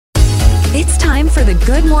It's time for the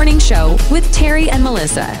Good Morning Show with Terry and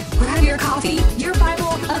Melissa. Grab your coffee, your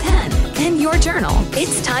Bible, a pen, and your journal.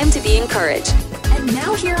 It's time to be encouraged. And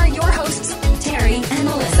now here are your hosts, Terry and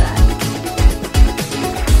Melissa.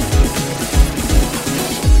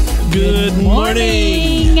 Good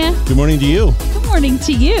morning. Good morning to you. Good morning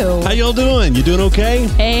to you. How y'all doing? You doing okay?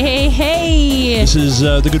 Hey. This is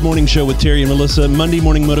the Good Morning Show with Terry and Melissa. Monday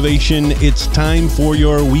morning motivation. It's time for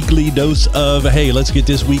your weekly dose of, hey, let's get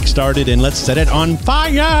this week started and let's set it on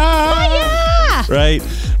fire. Fire! Right?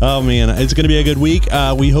 Oh, man. It's going to be a good week.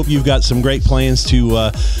 We hope you've got some great plans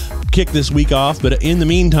to kick this week off. But in the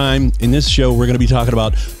meantime, in this show, we're going to be talking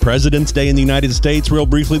about President's Day in the United States, real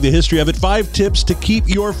briefly, the history of it, 5 tips to keep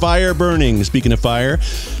your fire burning. Speaking of fire,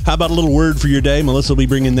 how about a little word for your day? Melissa will be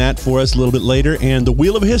bringing that for us a little bit later. And the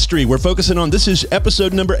Wheel of History, we're focusing on, this is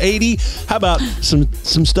episode number 80. How about some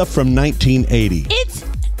stuff from 1980? It's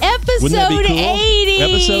episode cool? 80.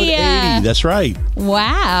 Episode 80, that's right.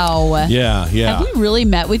 Wow. Yeah. Have we really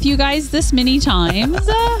met with you guys this many times?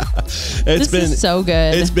 This is so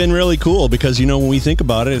good. It's been really cool because, when we think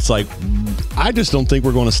about it, it's like, I just don't think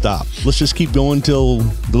we're going to stop. Let's just keep going till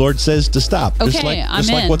the Lord says to stop. Okay,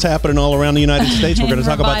 just like what's happening all around the United States. We're going to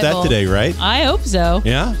talk about that today, right? I hope so.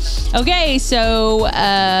 Yeah. Okay, so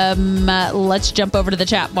let's jump over to the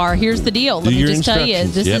chat bar. Here's the deal. Let me just tell you,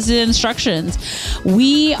 this is the instructions.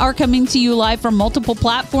 We are coming to you live from multiple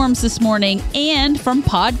platforms this morning and from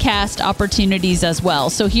podcast opportunities as well.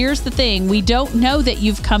 So here's the thing. We don't know that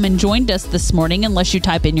you've come and joined us this morning unless you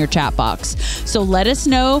type in your chat box. So let us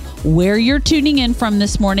know where you're tuning in from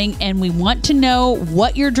this morning, and we want to know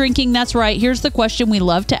what you're drinking. That's right. Here's the question we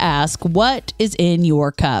love to ask. What is in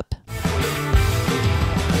your cup?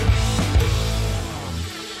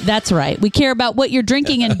 That's right. We care about what you're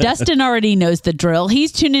drinking, and Dustin already knows the drill.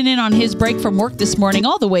 He's tuning in on his break from work this morning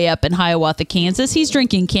all the way up in Hiawatha, Kansas. He's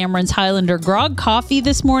drinking Cameron's Highlander Grog coffee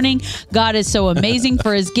this morning. God is so amazing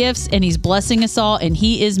for his gifts, and he's blessing us all, and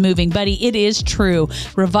he is moving. Buddy, it is true.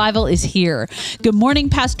 Revival is here. Good morning,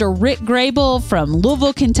 Pastor Rick Grable from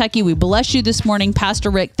Louisville, Kentucky. We bless you this morning, Pastor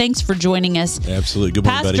Rick. Thanks for joining us. Absolutely. Good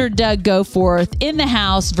morning, Pastor buddy. Doug Goforth in the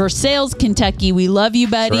house, Versailles, Kentucky. We love you,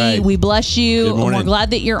 buddy. Right. We bless you. Good morning. We're glad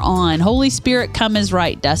that you're on. Holy Spirit, come is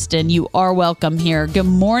right, Dustin. You are welcome here. Good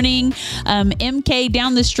morning. MK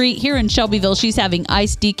down the street here in Shelbyville. She's having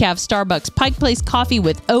iced decaf Starbucks Pike Place coffee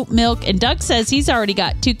with oat milk. And Doug says he's already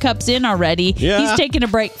got 2 cups in already. Yeah. He's taking a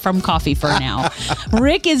break from coffee for now.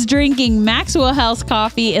 Rick is drinking Maxwell House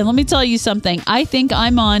coffee. And let me tell you something. I think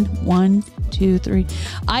I'm on 1, 2, 3.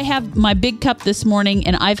 I have my big cup this morning,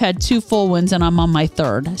 and I've had 2 full ones, and I'm on my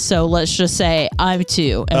 3rd. So let's just say I'm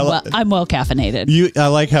 2, and I'm well caffeinated. I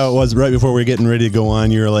like how it was right before we were getting ready to go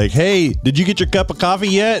on. You were like, hey, did you get your cup of coffee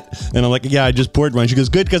yet? And I'm like, yeah, I just poured mine. She goes,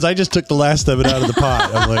 good, because I just took the last of it out of the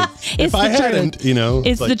pot. I'm like, if I hadn't,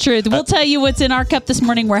 It's the truth. We'll tell you what's in our cup this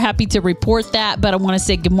morning. We're happy to report that, but I want to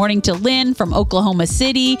say good morning to Lynn from Oklahoma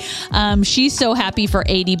City. She's so happy for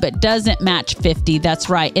 80, but doesn't match 50. That's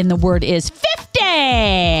right. And the word is 50.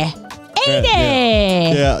 80.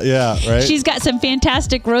 Yeah, right. She's got some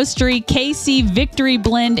fantastic roastery KC Victory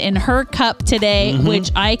Blend in her cup today,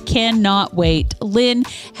 which I cannot wait. Lynn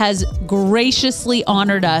has graciously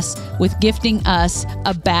honored us with gifting us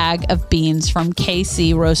a bag of beans from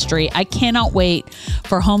KC Roastery. I cannot wait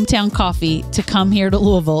for Hometown Coffee to come here to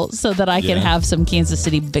Louisville so that I can have some Kansas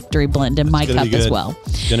City Victory Blend in my cup as well.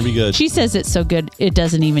 It's going to be good. She says it's so good, it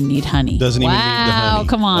doesn't even need honey. Doesn't even need the honey. Wow,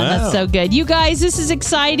 come on. Wow. That's so good. You guys, this is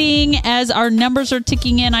exciting. As our numbers are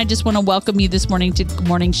ticking in, I just want to welcome you this morning to the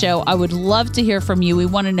Morning Show. I would love to hear from you. We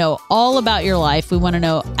want to know all about your life. We want to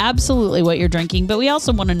know absolutely what you're drinking, but we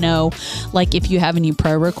also want to know, like, if you have any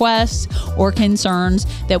prayer requests or concerns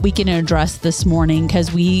that we can address this morning, because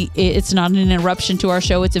it's not an interruption to our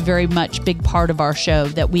show. It's a very much big part of our show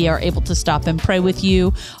that we are able to stop and pray with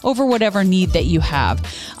you over whatever need that you have.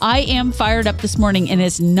 I am fired up this morning, and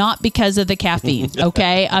it's not because of the caffeine,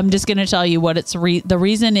 okay? I'm just going to tell you what the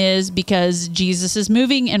reason is, because Jesus is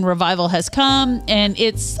moving and revival has come, and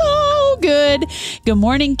it's so good. Good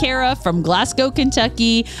morning, Kara from Glasgow,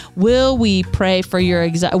 Kentucky. Will we pray for your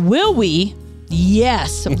anxiety? Will we?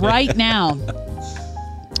 Yes, right now.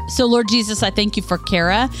 So, Lord Jesus, I thank you for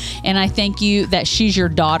Kara, and I thank you that she's your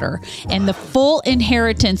daughter, and the full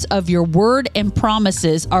inheritance of your word and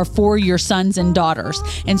promises are for your sons and daughters.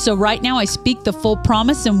 And so right now I speak the full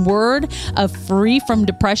promise and word of free from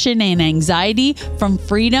depression and anxiety, from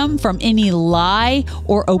freedom from any lie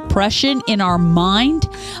or oppression in our mind.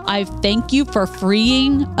 I thank you for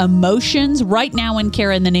freeing emotions right now in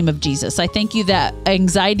Kara in the name of Jesus. I thank you that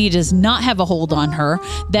anxiety does not have a hold on her,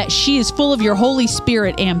 that she is full of your Holy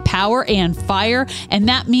Spirit and and power and fire. And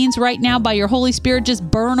that means right now, by your Holy Spirit, just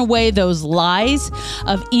burn away those lies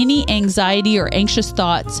of any anxiety or anxious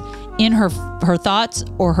thoughts in her thoughts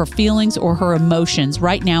or her feelings or her emotions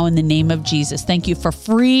right now in the name of Jesus. Thank you for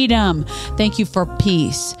freedom. Thank you for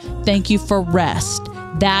peace. Thank you for rest.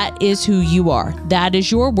 That is who you are. That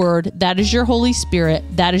is your word. That is your Holy Spirit.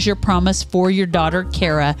 That is your promise for your daughter,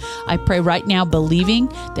 Kara. I pray right now, believing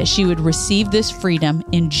that she would receive this freedom.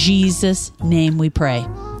 In Jesus' name we pray.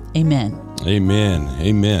 Amen. Amen.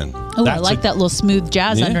 Amen. Oh, I like that little smooth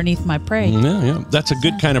jazz underneath my pray. Yeah. That's a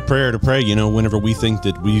good kind of prayer to pray, whenever we think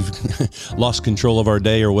that we've lost control of our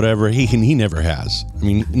day or whatever. He never has. I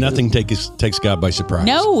mean, nothing takes God by surprise.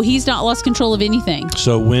 No, he's not lost control of anything.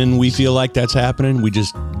 So when we feel like that's happening, we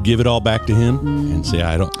just give it all back to him and say,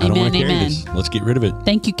 I don't want to carry this. Let's get rid of it.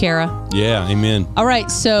 Thank you, Kara. Yeah, amen. All right,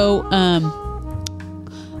 so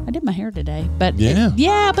I did my hair today, but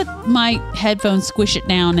but my headphones squish it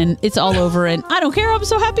down and it's all over, and I don't care. I'm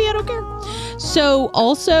so happy I don't care. So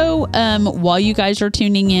also, while you guys are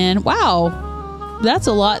tuning in, wow, that's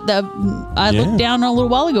a lot. I looked down a little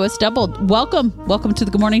while ago. It's doubled. Welcome to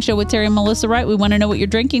the Good Morning Show with Terry and Melissa Wright. We want to know what you're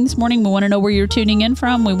drinking this morning. We want to know where you're tuning in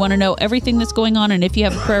from. We want to know everything that's going on. And if you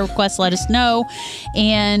have a prayer request, let us know.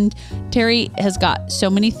 And Terry has got so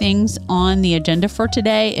many things on the agenda for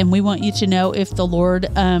today. And we want you to know, if the Lord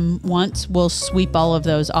wants, we'll sweep all of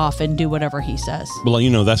those off and do whatever he says.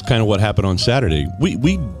 Well, that's kind of what happened on Saturday.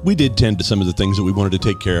 We did tend to some of the things that we wanted to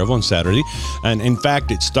take care of on Saturday. And in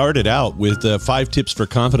fact, it started out with 5 tips for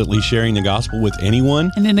confidently sharing the gospel with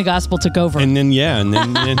anyone. And then the gospel took over. And then, and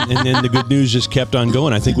then the good news just kept on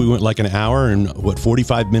going. I think we went like an hour and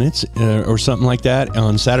 45 minutes or something like that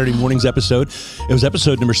on Saturday morning's episode. It was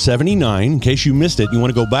episode number 79. In case you missed it, you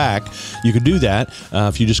want to go back, you could do that.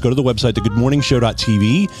 If you just go to the website,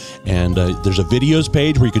 thegoodmorningshow.tv, and there's a videos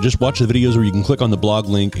page where you could just watch the videos, or you can click on the blog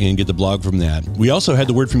link and get the blog from that. We also had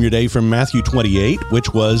the word from your day from Matthew 28,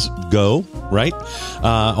 which was go, right?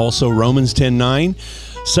 Also Romans 10:9.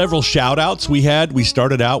 Several shout outs we had. We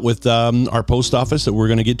started out with our post office that we're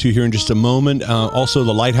going to get to here in just a moment. Also,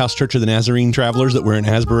 the Lighthouse Church of the Nazarene Travelers that were in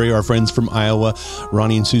Asbury, our friends from Iowa,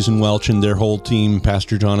 Ronnie and Susan Welch and their whole team,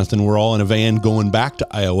 Pastor Jonathan, we're all in a van going back to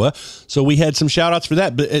Iowa. So we had some shout outs for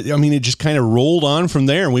that. But it just kind of rolled on from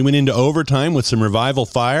there. And we went into overtime with some revival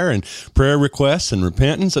fire and prayer requests and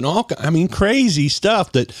repentance and all, crazy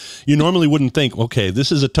stuff that you normally wouldn't think, okay,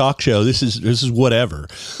 this is a talk show. This is whatever.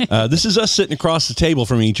 This is us sitting across the table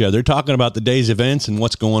from each other talking about the day's events and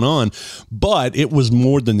what's going on, but it was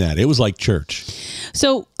more than that. It was like church.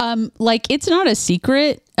 So it's not a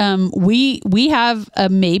secret, we have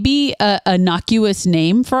maybe a innocuous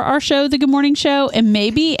name for our show, The Good Morning Show, and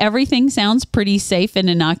maybe everything sounds pretty safe and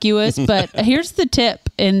innocuous, but here's the tip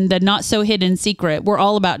and the not so hidden secret. We're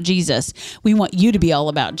all about Jesus. We want you to be all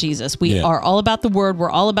about Jesus. We are all about the Word.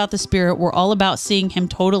 We're all about the Spirit. We're all about seeing him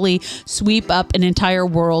totally sweep up an entire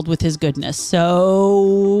world with his goodness.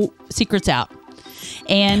 So secret's out.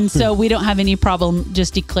 And so we don't have any problem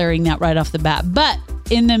just declaring that right off the bat. But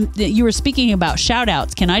you were speaking about shout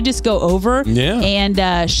outs. Can I just go over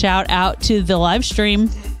and shout out to the live stream?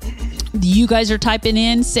 You guys are typing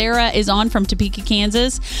in. Sarah is on from Topeka,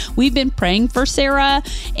 Kansas. We've been praying for Sarah.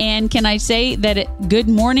 And can I say that good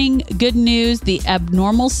morning, good news. The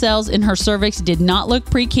abnormal cells in her cervix did not look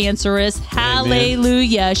precancerous.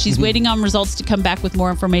 Hallelujah. She's waiting on results to come back with more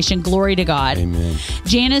information. Glory to God. Amen.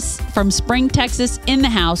 Janice from Spring, Texas in the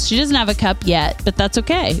house. She doesn't have a cup yet, but that's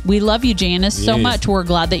okay. We love you, Janice, so much. We're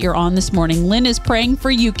glad that you're on this morning. Lynn is praying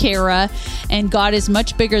for you, Kara, and God is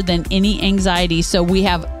much bigger than any anxiety. So we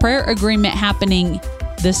have prayer agreement happening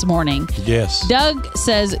this morning. Yes. Doug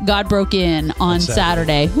says God broke in on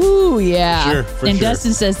Saturday. Ooh, yeah. Sure, and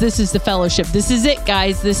Dustin says this is the fellowship. This is it,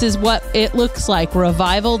 guys. This is what it looks like.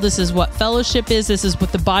 Revival. This is what fellowship is. This is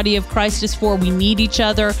what the body of Christ is for. We need each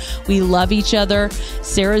other. We love each other.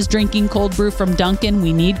 Sarah's drinking cold brew from Dunkin'.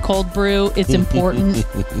 We need cold brew. It's important.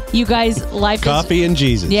 You guys, life coffee and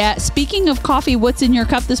Jesus. Yeah. Speaking of coffee, what's in your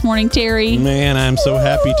cup this morning, Terry? Man, I'm so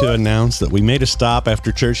happy to announce that we made a stop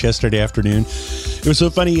after church yesterday afternoon. It was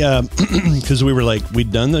so funny because we were like, we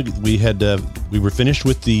were finished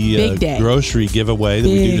with the grocery giveaway that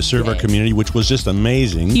we do to serve our community, which was just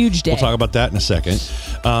amazing. Huge day. We'll talk about that in a second,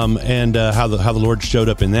 and how the Lord showed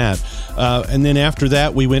up in that. And then after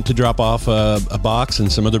that, we went to drop off a box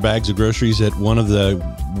and some other bags of groceries at one of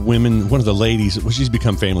the ladies. Well, she's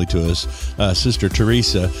become family to us, Sister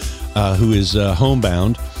Teresa, who is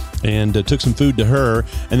homebound. And took some food to her,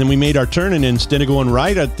 and then we made our turn, and instead of going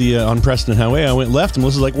right at the on Preston Highway, I went left, and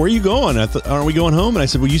Melissa's like, where are you going? Aren't we going home? And I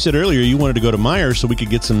said, well, you said earlier you wanted to go to Meijer so we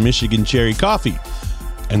could get some Michigan cherry coffee.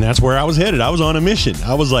 And that's where I was headed. I was on a mission.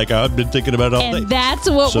 I was like, I've been thinking about it all day. And that's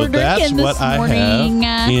what we're drinking this morning.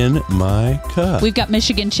 I have in my cup. We've got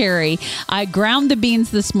Michigan cherry. I ground the beans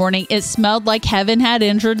this morning. It smelled like heaven had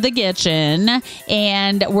entered the kitchen,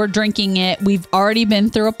 and we're drinking it. We've already been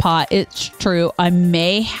through a pot. It's true. I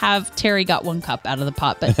may have Terry got 1 cup out of the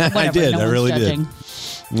pot, but whatever. I did. No I really judging.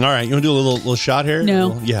 did. All right. You want to do a little shot here?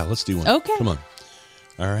 No. Yeah, let's do one. Okay. Come on.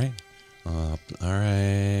 All right. All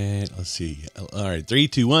right. Let's see. All right. 3,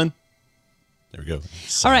 2, 1. There we go.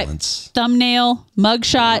 Silence. All right. Thumbnail,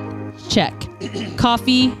 mugshot, check.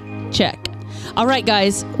 Coffee, check. All right,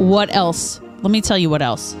 guys. What else? Let me tell you what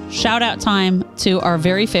else. Shout out time to our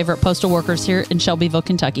very favorite postal workers here in Shelbyville,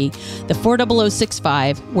 Kentucky, the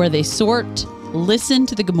 40065, where they sort, listen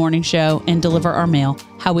to the Good Morning Show, and deliver our mail.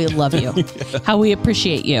 How we love you. How we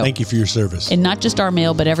appreciate you. Thank you for your service. And not just our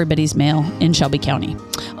mail, but everybody's mail in Shelby County.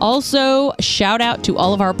 Also, shout out to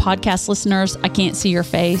all of our podcast listeners. I can't see your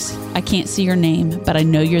face. I can't see your name, but I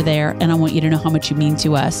know you're there, and I want you to know how much you mean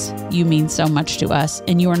to us. You mean so much to us,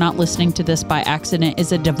 and you are not listening to this by accident.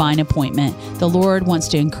 It's a divine appointment. The Lord wants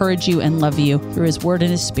to encourage you and love you through His Word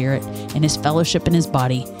and His Spirit and His fellowship in His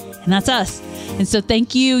body. And that's us. And so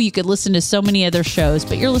thank you. You could listen to so many other shows,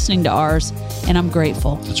 but you're listening to ours, and I'm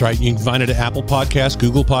grateful. That's right. You can find it at Apple Podcasts,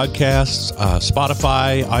 Google Podcasts,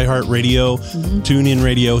 Spotify, iHeartRadio, TuneIn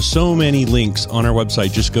Radio. So many links on our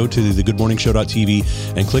website. Just go to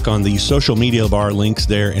thegoodmorningshow.tv and click on the social media bar links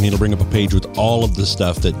there, and it'll bring up a page with all of the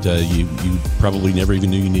stuff that you probably never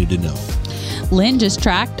even knew you needed to know. Lynn just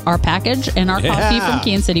tracked our package, and our coffee from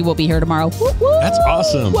Kansas City will be here tomorrow. Woo, woo. That's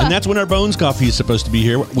awesome. And that's when our Bones coffee is supposed to be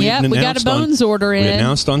here. We got a Bones order in. We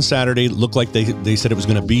announced on Saturday. It looked like they said it was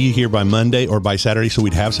going to be here by Monday or by Saturday, so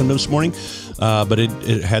we'd have some this morning. But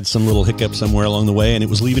it had some little hiccup somewhere along the way, and it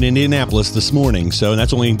was leaving Indianapolis this morning. So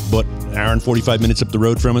that's only about an hour and 45 minutes up the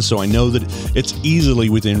road from us, so I know that it's easily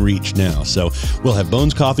within reach now. So we'll have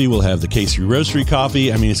Bones coffee. We'll have the K3 Roastery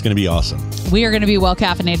coffee. I mean, it's going to be awesome. We are going to be well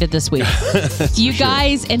caffeinated this week. You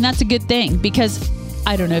guys, and that's a good thing, because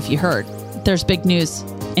I don't know if you heard, there's big news,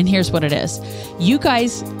 and here's what it is. You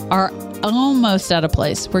guys are almost at a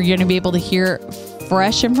place where you're going to be able to hear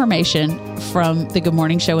fresh information from the Good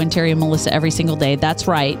Morning Show and Terry and Melissa every single day. That's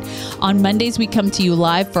right. On Mondays, we come to you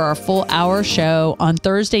live for our full hour show. On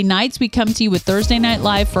Thursday nights, we come to you with Thursday Night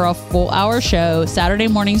Live for a full hour show. Saturday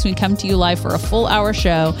mornings, we come to you live for a full hour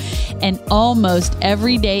show. And almost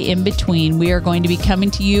every day in between, we are going to be coming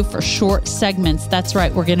to you for short segments. That's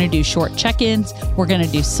right. We're going to do short check-ins. We're going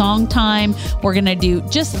to do song time. We're going to do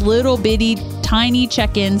just little bitty, tiny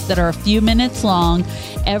check-ins that are a few minutes long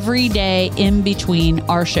every day in between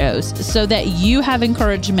our shows, so that you have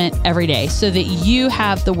encouragement every day, so that you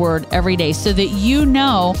have the word every day, so that you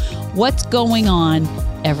know what's going on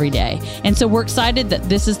every day. And so we're excited that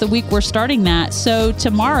this is the week we're starting that. So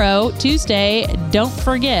tomorrow, Tuesday, don't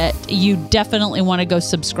forget, you definitely want to go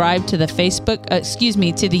subscribe to the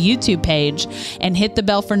to the YouTube page and hit the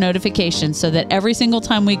bell for notifications, so that every single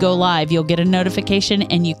time we go live, you'll get a notification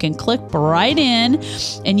and you can click right in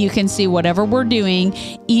and you can see whatever we're doing,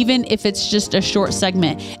 even if it's just a short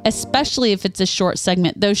segment, especially if it's a short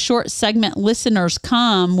segment. Those short segment listeners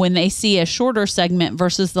come when they see a shorter segment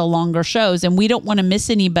versus the longer shows. And we don't want to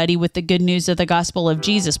miss anybody with the good news of the gospel of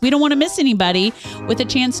Jesus. We don't want to miss anybody with a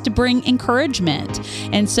chance to bring encouragement.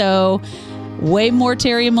 And so way more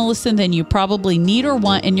Terry and Melissa than you probably need or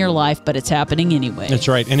want in your life, but it's happening anyway. That's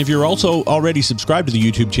right. And if you're also already subscribed to the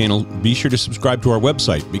YouTube channel, be sure to subscribe to our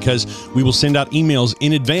website, because we will send out emails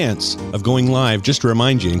in advance of going live, just to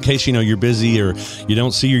remind you, in case you're busy or you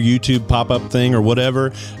don't see your YouTube pop-up thing or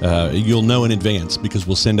whatever, you'll know in advance, because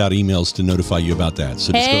we'll send out emails to notify you about that.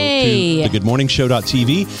 So just go to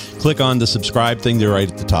thegoodmorningshow.tv, click on the subscribe thing there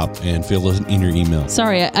right at the top, and fill in your email.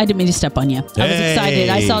 Sorry, I didn't mean to step on you. I was excited.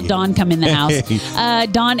 I saw Dawn come in the house.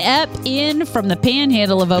 Dawn Epp in from the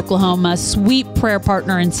Panhandle of Oklahoma, sweet prayer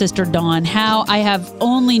partner and sister Dawn. How I have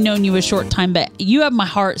only known you a short time, but you have my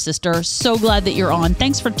heart, sister. So glad that you're on.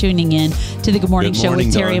 Thanks for tuning in to the Good Morning Show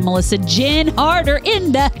with Terry and Melissa. Jen Harder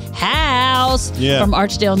in the house from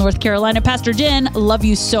Archdale, North Carolina. Pastor Jen, love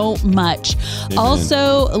you so much. Amen.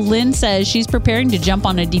 Also, Lynn says she's preparing to jump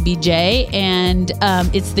on a DBJ, and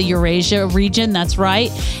it's the Eurasia region. That's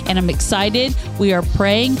right. And I'm excited. We are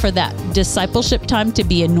praying for that disciple discipleship time to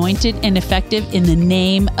be anointed and effective in the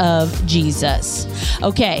name of Jesus.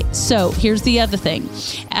 Okay, so here's the other thing.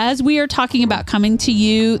 As we are talking about coming to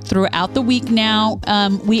you throughout the week now,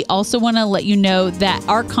 we also want to let you know that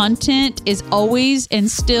our content is always and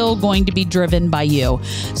still going to be driven by you.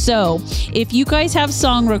 So if you guys have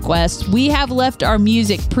song requests, we have left our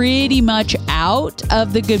music pretty much out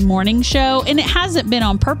of the Good Morning Show, and it hasn't been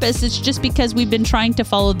on purpose. It's just because we've been trying to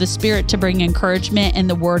follow the Spirit to bring encouragement and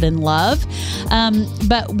the word and love.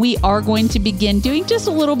 But we are going to begin doing just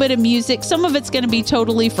a little bit of music. Some of it's going to be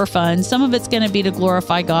totally for fun. Some of it's going to be to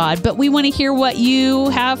glorify God, but we want to hear what you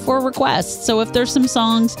have for requests. So if there's some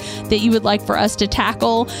songs that you would like for us to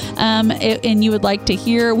tackle, and you would like to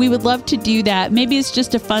hear, we would love to do that. Maybe it's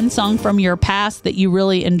just a fun song from your past that you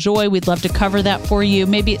really enjoy. We'd love to cover that for you.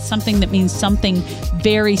 Maybe it's something that means something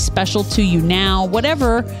very special to you now.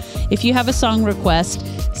 Whatever, if you have a song request,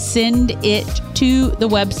 send it to the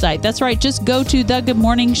website. That's right. Just go to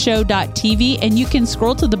thegoodmorningshow.tv and you can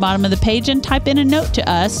scroll to the bottom of the page and type in a note to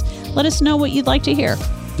us. Let us know what you'd like to hear.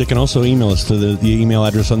 They can also email us to the email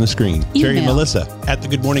address on the screen. Email. Terry and Melissa at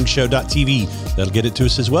thegoodmorningshow.tv. That'll get it to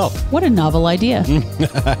us as well. What a novel idea.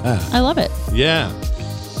 I love it. Yeah.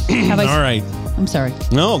 All right. I'm sorry.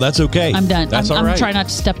 No, that's okay. I'm done. That's all I'm right. trying not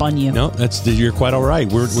to step on you. No, you're quite all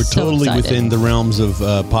right. We're So totally excited. within the realms of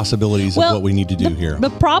possibilities of what we need to do here. The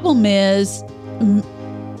problem is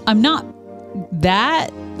I'm not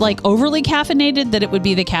that overly caffeinated that it would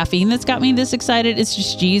be the caffeine that's got me this excited. It's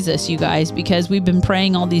just Jesus, you guys, because we've been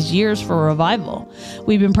praying all these years for revival.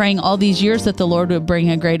 We've been praying all these years that the Lord would bring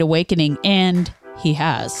a great awakening, and He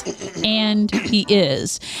has, and He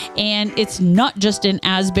is. And it's not just in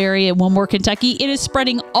Asbury and Wilmore, Kentucky. It is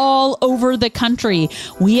spreading all over the country.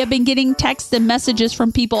 We have been getting texts and messages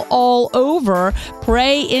from people all over.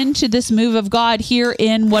 Pray into this move of God here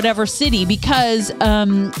in whatever city, because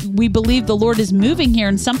we believe the Lord is moving here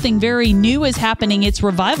and something very new is happening. It's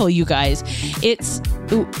revival, you guys. It's,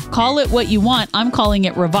 call it what you want. I'm calling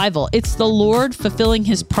it revival. It's the Lord fulfilling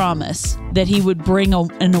His promise that He would bring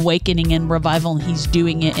an awakening and revival, and He's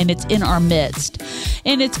doing it, and it's in our midst,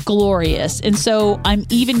 and it's glorious. And so I'm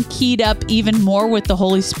even keyed up even more with the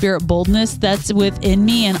Holy Spirit boldness that's within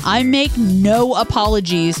me, and I make no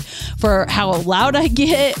apologies for how loud I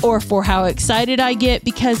get or for how excited I get,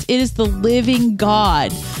 because it is the living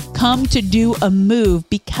God come to do a move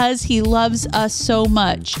because He loves us so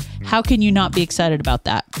much. How can you not be excited about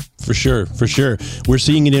that? For sure. We're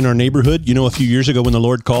seeing it in our neighborhood. You know, a few years ago when the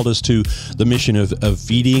Lord called us to the mission of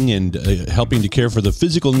feeding and helping to care for the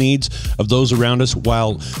physical needs of those around us,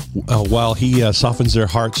 while He softens their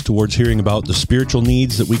hearts towards hearing about the spiritual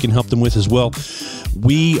needs that we can help them with as well.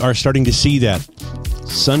 We are starting to see that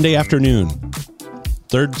Sunday afternoon,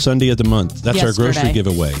 third Sunday of the month. That's our grocery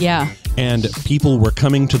giveaway. Yeah. And people were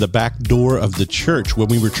coming to the back door of the church when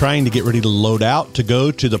we were trying to get ready to load out to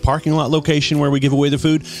go to the parking lot location where we give away the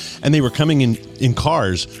food. And they were coming in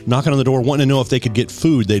cars, knocking on the door, wanting to know if they could get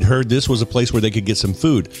food. They'd heard this was a place where they could get some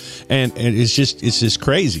food. And it's just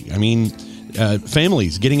crazy. I mean,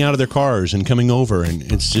 families getting out of their cars and coming over,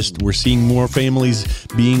 and it's just, we're seeing more families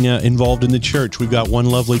being involved in the church. We've got one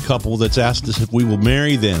lovely couple that's asked us if we will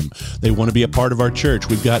marry them. They want to be a part of our church.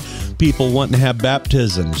 We've got people wanting to have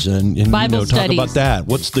baptisms and Bible talk studies. about that.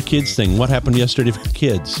 What's the kids thing? What happened yesterday for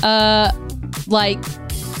kids? I'm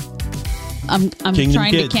Kingdom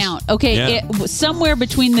trying Kids. to count. Okay, Yeah. It was somewhere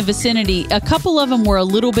between the vicinity. A couple of them were a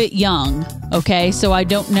little bit young. Okay, so I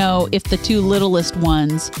don't know if the two littlest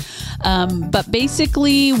ones. But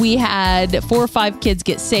basically, we had 4 or 5 kids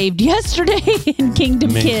get saved yesterday in Kingdom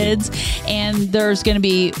Amazing. Kids, and there's going to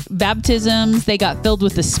be baptisms. They got filled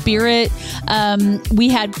with the Spirit. We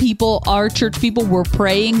had people, our church people were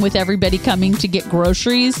praying with everybody coming to get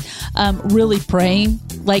groceries, really praying,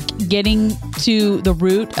 like getting to the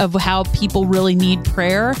root of how people really need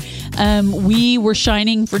prayer. We were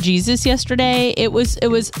shining for Jesus yesterday. It was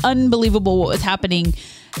unbelievable what was happening.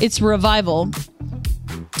 It's revival.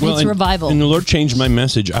 It's revival. And the Lord changed my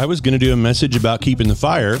message. I was going to do a message about keeping the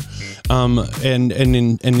fire, and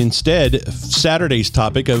instead, Saturday's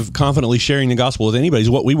topic of confidently sharing the gospel with anybody is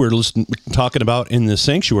what we were talking about in the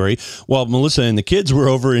sanctuary, while Melissa and the kids were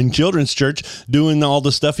over in children's church doing all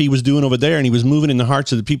the stuff he was doing over there, and he was moving in the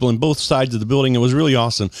hearts of the people in both sides of the building. It was really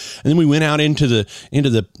awesome. And then we went out into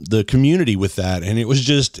the community with that, and it was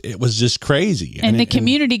just crazy. And the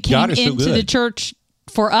community came God is so into good. the church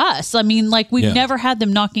for us. I mean, like we've Yeah. never had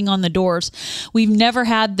them knocking on the doors. We've never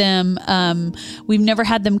had them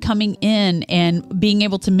coming in and being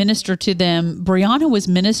able to minister to them. Brianna was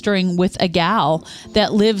ministering with a gal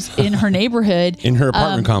that lives in her neighborhood. In her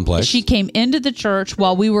apartment complex. She came into the church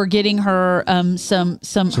while we were getting her some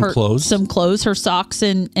clothes, her socks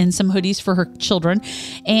and some hoodies for her children.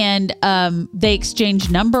 And they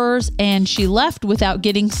exchanged numbers, and she left without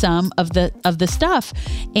getting some of the stuff.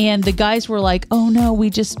 And the guys were like, "Oh no, we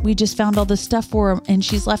just found all this stuff for her, and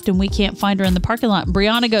she's left, and we can't find her in the parking lot." And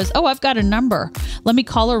Brianna goes, "Oh, I've got a number. Let me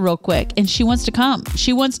call her real quick." And she wants to come.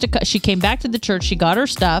 She came back to the church. She got her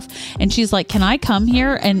stuff, and she's like, "Can I come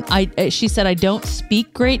here?" And she said, "I don't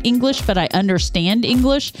speak great English, but I understand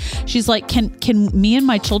English." She's like, "Can me and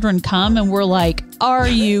my children come?" And we're like, "Are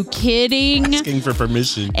you kidding?" Asking for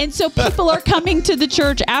permission. And so people are coming to the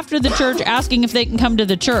church after the church asking if they can come to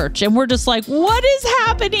the church. And we're just like, what is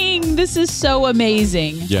happening? This is so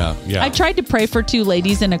amazing. Yeah. I tried to pray for two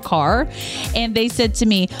ladies in a car, and they said to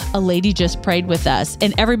me, "A lady just prayed with us."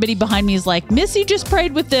 And everybody behind me is like, "Missy just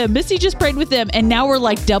prayed with them. Missy just prayed with them." And now we're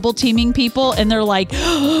like double teaming people, and they're like,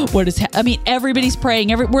 what is everybody's praying.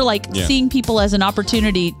 We're like seeing people as an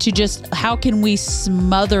opportunity to just, how can we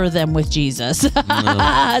smother them with Jesus?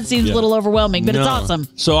 It seems a little overwhelming, but it's awesome.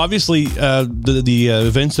 So obviously, the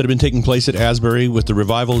events that have been taking place at Asbury with the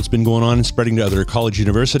revival that's been going on and spreading to other college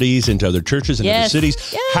universities and to other churches and other cities,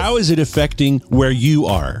 how is it affecting where you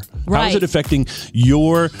are? How is it affecting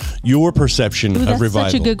your perception of revival?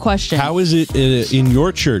 That's such a good question. How is it in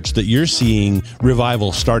your church that you're seeing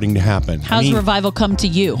revival starting to happen? How's revival come to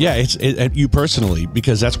you? Yeah, it's you personally,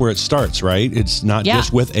 because that's where it starts, right? It's not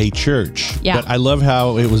just with a church. Yeah. But I love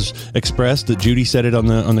how it was expressed, that Judy said it on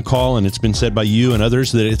the call, and it's been said by you and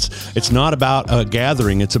others, that it's not about a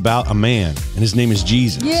gathering, it's about a man, and his name is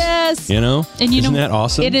Jesus. Yes. You know? And Isn't that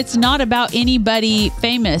awesome? It's not about anybody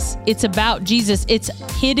famous. It's about Jesus. It's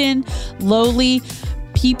hidden, lowly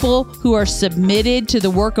people who are submitted to the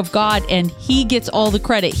work of God, and he gets all the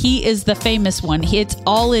credit. He is the famous one. It's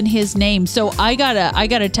all in his name. So I got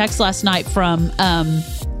a text last night from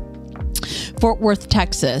Fort Worth,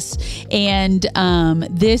 Texas. And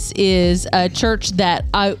this is a church that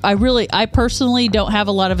I personally don't have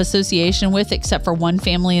a lot of association with, except for one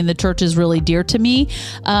family in the church is really dear to me.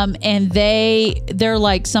 And they're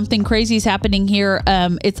like, something crazy is happening here.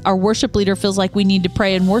 It's our worship leader feels like we need to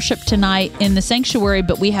pray and worship tonight in the sanctuary,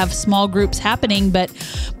 but we have small groups happening, but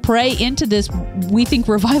pray into this. We think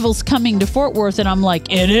revival's coming to Fort Worth. And I'm like,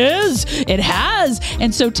 it has.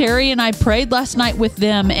 And so Terry and I prayed last night with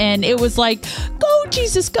them, and it was like, go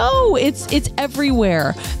Jesus, go. It's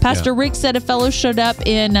everywhere. Pastor Rick said a fellow showed up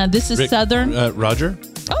in, this is Rick, Southern. Roger?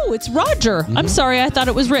 Oh, it's Roger. Mm-hmm. I'm sorry. I thought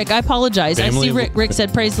it was Rick. I apologize. Family. I see Rick. Rick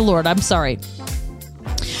said, praise the Lord. I'm sorry.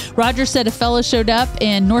 Roger said a fellow showed up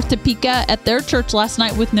in North Topeka at their church last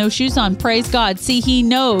night with no shoes on. Praise God. See, he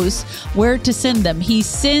knows where to send them. He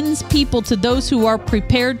sends people to those who are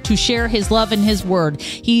prepared to share his love and his word.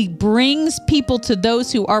 He brings people to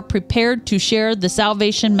those who are prepared to share the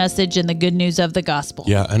salvation message and the good news of the gospel.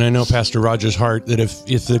 Yeah, and I know Pastor Roger's heart that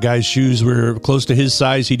if the guy's shoes were close to his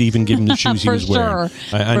size, he'd even give him the shoes he was wearing.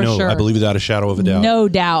 I know. Sure. I believe without a shadow of a doubt. No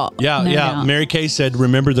doubt. Yeah, no doubt. Mary Kay said,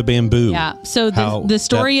 remember the bamboo. Yeah. So the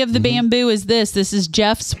story of the bamboo is this. This is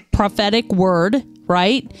Jeff's prophetic word,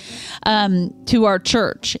 right? To our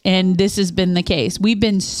church. And this has been the case. We've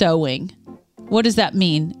been sowing. What does that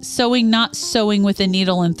mean? Sowing, not sowing with a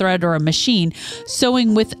needle and thread or a machine,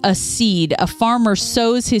 sowing with a seed. A farmer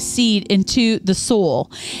sows his seed into the soil,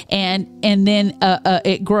 and then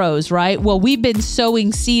it grows, right? Well, we've been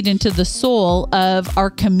sowing seed into the soil of our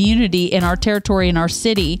community, in our territory, in our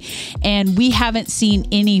city, and we haven't seen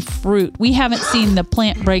any fruit. We haven't seen the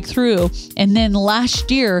plant break through. And then last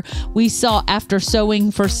year, we saw, after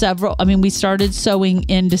sowing for we started sowing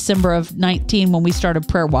in December of 19 when we started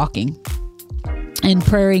prayer walking and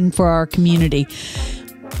praying for our community.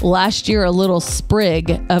 Last year, a little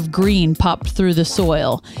sprig of green popped through the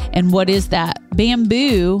soil. And what is that?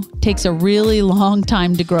 Bamboo takes a really long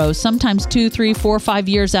time to grow, sometimes 2, 3, 4, 5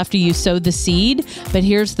 years after you sow the seed. But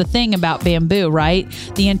here's the thing about bamboo, right?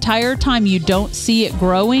 The entire time you don't see it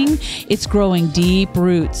growing, it's growing deep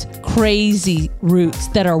roots, crazy roots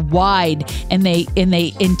that are wide, and they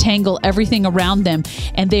entangle everything around them.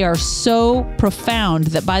 And they are so profound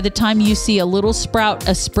that by the time you see a little sprout,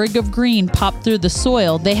 a sprig of green pop through the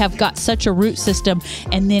soil, they They have got such a root system,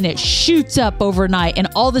 and then it shoots up overnight, and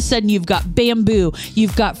all of a sudden you've got bamboo,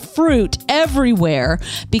 you've got fruit everywhere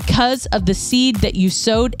because of the seed that you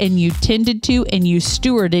sowed and you tended to and you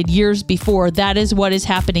stewarded years before. That is what is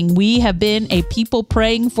happening. We have been a people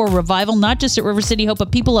praying for revival, not just at River City Hope,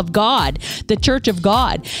 but people of God. The Church of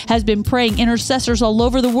God has been praying. Intercessors all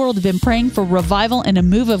over the world have been praying for revival and a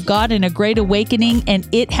move of God and a great awakening, and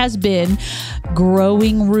it has been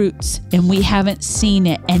growing roots, and we haven't seen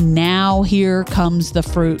it. And now here comes the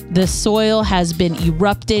fruit. The soil has been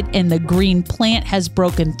erupted, and the green plant has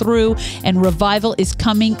broken through, and revival is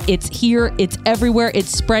coming. It's here. It's everywhere.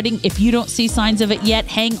 It's spreading. If you don't see signs of it yet,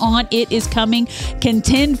 hang on. It is coming.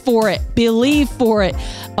 Contend for it. Believe for it.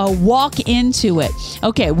 Walk into it.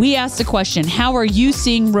 Okay, we asked the question, how are you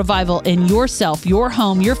seeing revival in yourself, your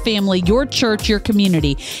home, your family, your church, your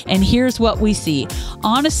community? And here's what we see.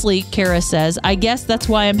 Honestly, Kara says, I guess that's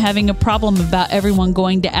why I'm having a problem about everyone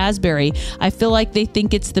going to Asbury. I feel like they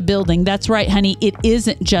think it's the building. That's right, honey. It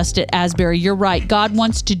isn't just at Asbury. You're right. God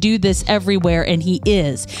wants to do this everywhere, and he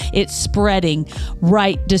is. It's spreading.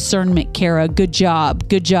 Right discernment, Kara. Good job.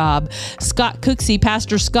 Good job. Scott Cooksey,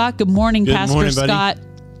 Pastor Scott. Good morning, Pastor morning, Scott.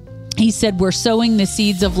 He said, we're sowing the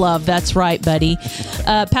seeds of love. That's right, buddy.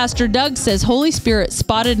 Pastor Doug says, Holy Spirit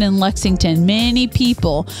spotted in Lexington. Many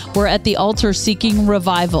people were at the altar seeking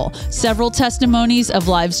revival. Several testimonies of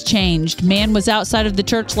lives changed. Man was outside of the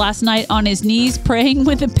church last night on his knees praying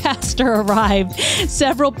when the pastor arrived.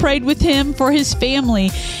 Several prayed with him for his family.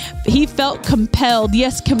 He felt compelled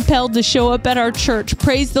to show up at our church.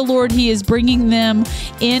 Praise the Lord. He is bringing them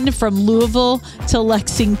in from Louisville to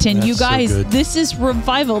Lexington. That's you guys, so good. This is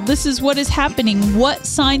revival. This is what is happening. What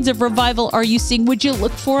signs of revival are you seeing? Would you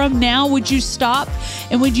look for them now? Would you stop?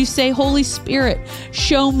 And would you say, Holy Spirit,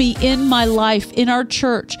 show me in my life, in our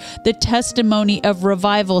church, the testimony of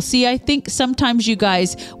revival? See, I think sometimes, you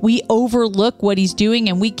guys, we overlook what he's doing,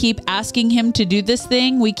 and we keep asking him to do this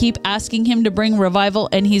thing. We keep asking him to bring revival,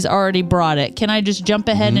 and he's already brought it. Can I just jump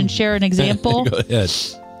ahead and share an example? Go ahead.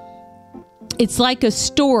 It's like a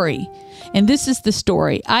story. And this is the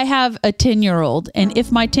story. I have a 10-year-old, and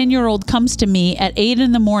if my 10-year-old comes to me at 8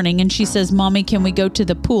 in the morning and she says, Mommy, can we go to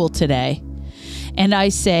the pool today? And I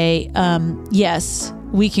say, yes,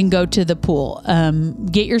 we can go to the pool.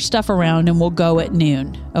 Get your stuff around and we'll go at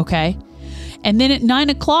noon. Okay. And then at 9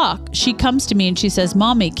 o'clock, she comes to me and she says,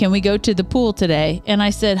 Mommy, can we go to the pool today? And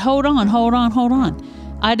I said, hold on.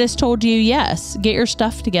 I just told you, yes, get your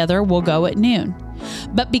stuff together. We'll go at noon.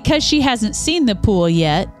 But because she hasn't seen the pool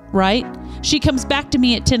yet, right? She comes back to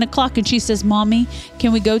me at 10 o'clock and she says, Mommy,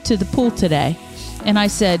 can we go to the pool today? And I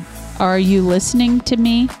said, are you listening to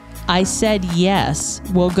me? I said, yes,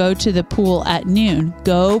 we'll go to the pool at noon.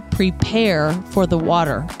 Go prepare for the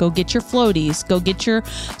water. Go get your floaties. Go get your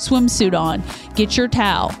swimsuit on. Get your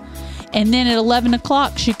towel. And then at 11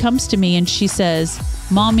 o'clock, she comes to me and she says,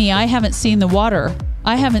 Mommy, I haven't seen the water.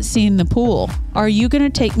 I haven't seen the pool. Are you going to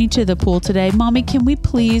take me to the pool today? Mommy, can we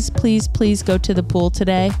please go to the pool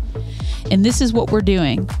today? And this is what we're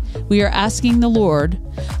doing. We are asking the Lord,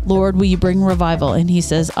 will you bring revival? And he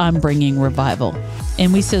says, I'm bringing revival.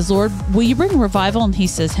 And we says, Lord, will you bring revival? And he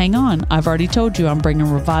says, hang on. I've already told you I'm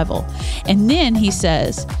bringing revival. And then he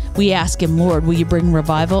says, we ask him, Lord, will you bring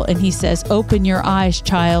revival? And he says, open your eyes,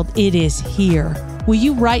 child. It is here. Will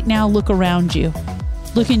you right now look around you?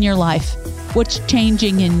 Look in your life. What's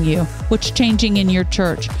changing in you? What's changing in your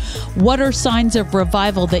church? What are signs of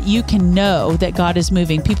revival that you can know that God is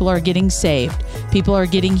moving? People are getting saved. People are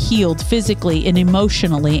getting healed physically and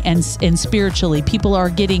emotionally and spiritually. People are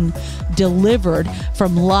getting delivered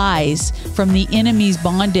from lies, from the enemy's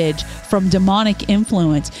bondage, from demonic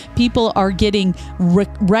influence. People are getting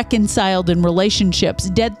reconciled in relationships.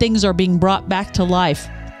 Dead things are being brought back to life.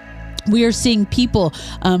 We are seeing people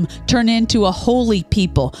turn into a holy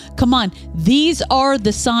people. Come on. These are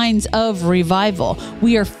the signs of revival.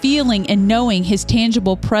 We are feeling and knowing his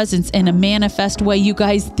tangible presence in a manifest way. You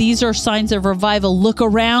guys, these are signs of revival. Look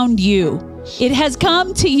around you. It has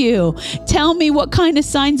come to you. Tell me, what kind of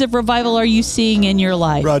signs of revival are you seeing in your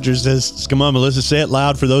life? Roger says, come on, Melissa, say it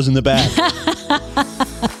loud for those in the back.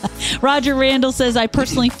 Roger Randall says, I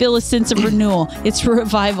personally feel a sense of renewal. It's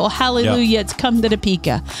revival. Hallelujah. Yeah. It's come to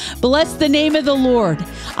Topeka. Bless the name of the Lord.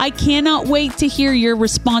 I cannot wait to hear your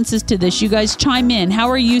responses to this. You guys chime in. How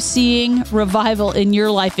are you seeing revival in your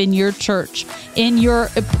life, in your church, in your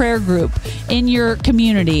prayer group, in your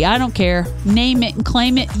community? I don't care. Name it and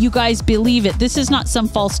claim it. You guys believe it. This is not some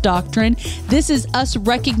false doctrine. This is us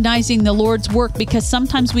recognizing the Lord's work, because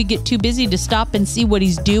sometimes we get too busy to stop and see what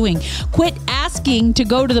he's doing. Quit asking to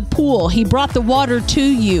go to the pool. He brought the water to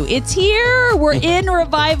you. It's here. We're in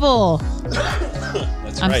revival.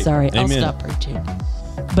 I'm right. sorry. Amen. I'll stop preaching.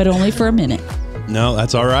 But only for a minute. No,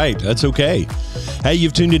 that's all right. That's okay. Hey,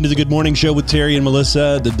 you've tuned into the Good Morning Show with Terry and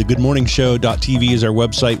Melissa. The goodmorningshow.tv is our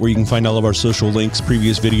website where you can find all of our social links,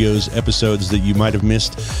 previous videos, episodes that you might have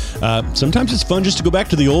missed. Sometimes it's fun just to go back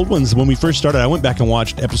to the old ones. When we first started, I went back and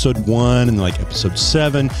watched episode 1 and like episode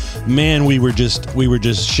 7. Man, we were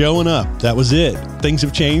just showing up. That was it. Things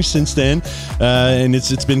have changed since then, and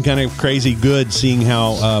it's been kind of crazy good seeing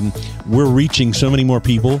how we're reaching so many more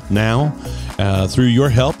people now. Through your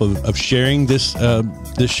help of sharing this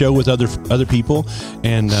show with other people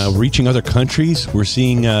and reaching other countries. We're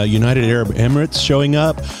seeing United Arab Emirates showing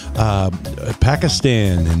up,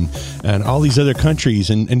 Pakistan, and all these other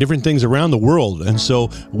countries and different things around the world. And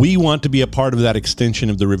so we want to be a part of that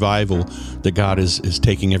extension of the revival that God is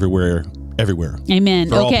taking everywhere.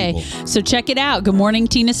 Amen. Okay, people. so check it out. Good morning,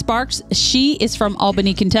 Tina Sparks. She is from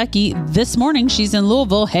Albany, Kentucky. This morning, she's in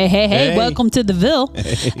Louisville. Hey. Welcome to the Ville.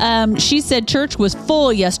 Hey. She said church was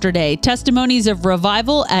full yesterday. Testimonies of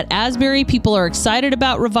revival at Asbury. People are excited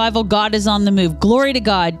about revival. God is on the move. Glory to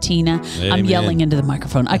God, Tina. Amen. I'm yelling into the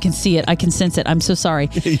microphone. I can see it. I can sense it. I'm so sorry.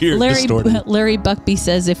 Larry Buckby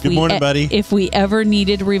says Good morning, buddy. If we ever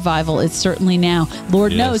needed revival, it's certainly now.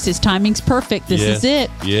 Lord knows his timing's perfect. This is it.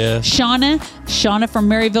 Yeah. Shauna from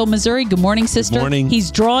Maryville, Missouri. Good morning, sister. Good morning.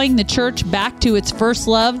 He's drawing the church back to its first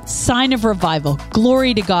love. Sign of revival.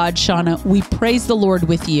 Glory to God, Shauna. We praise the Lord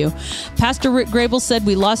with you. Pastor Rick Grable said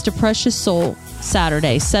we lost a precious soul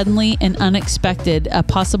Saturday. Suddenly and unexpected, a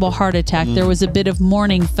possible heart attack. There was a bit of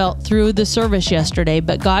mourning felt through the service yesterday,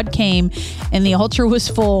 but God came and the altar was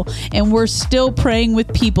full, and we're still praying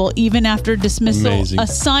with people even after dismissal. Amazing. A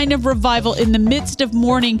sign of revival in the midst of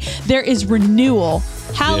mourning. There is renewal.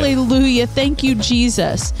 Hallelujah. Thank you,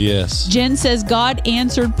 Jesus. Yes. Jen says, God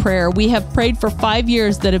answered prayer. We have prayed for 5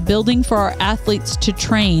 years that a building for our athletes to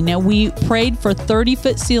train. And we prayed for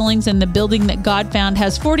 30-foot ceilings, and the building that God found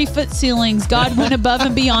has 40-foot ceilings. God went above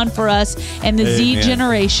and beyond for us and the Z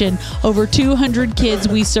generation. Over 200 kids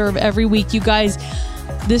we serve every week. You guys,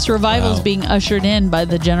 this revival is being ushered in by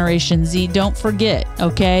the Generation Z. Don't forget,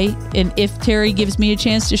 okay? And if Terry gives me a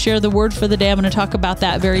chance to share the word for the day, I'm going to talk about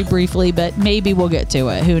that very briefly, but maybe we'll get to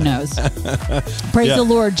it. Who knows? Praise the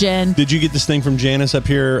Lord, Jen. Did you get this thing from Janice up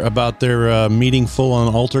here about their meeting full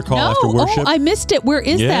on altar call after worship? Oh, I missed it. Where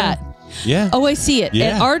is that? Yeah. Oh, I see it.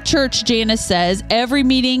 Yeah. At our church, Janice says, every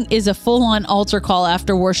meeting is a full-on altar call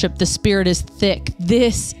after worship. The spirit is thick.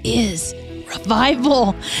 This is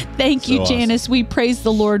revival. Thank you, Janice. Awesome. We praise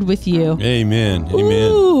the Lord with you. Amen.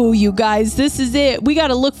 Amen. Ooh, you guys, this is it. We got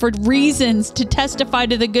to look for reasons to testify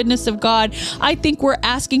to the goodness of God. I think we're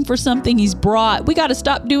asking for something He's brought. We got to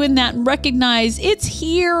stop doing that and recognize it's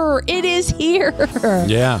here. It is here.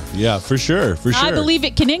 Yeah, for sure. I believe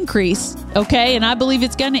it can increase, okay? And I believe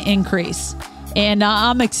it's going to increase. And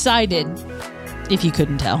I'm excited, if you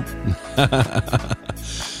couldn't tell.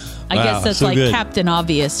 I guess that's so like good. Captain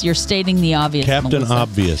Obvious. You're stating the obvious, Captain Melissa.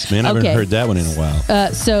 Obvious. Man, I haven't heard that one in a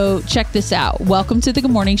while. So check this out. Welcome to the Good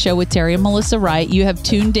Morning Show with Terry and Melissa Wright. You have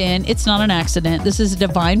tuned in. It's not an accident. This is a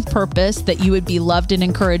divine purpose that you would be loved and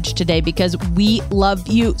encouraged today because we love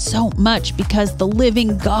you so much, because the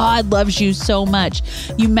living God loves you so much.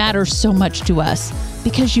 You matter so much to us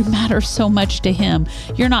because you matter so much to Him.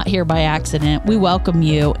 You're not here by accident. We welcome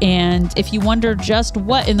you. And if you wonder just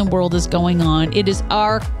what in the world is going on, it is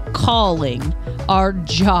our calling, our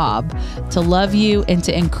job to love you and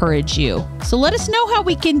to encourage you. So let us know how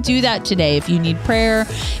we can do that today. If you need prayer,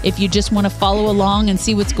 if you just want to follow along and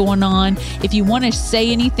see what's going on, if you want to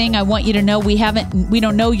say anything, I want you to know we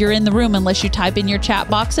don't know you're in the room unless you type in your chat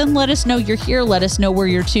box and let us know you're here. Let us know where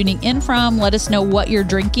you're tuning in from. Let us know what you're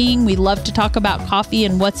drinking. We love to talk about coffee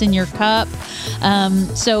and what's in your cup.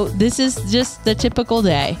 So this is just the typical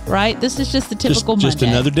day, right? This is just the typical Monday. Just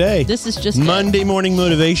another day. This is just Monday morning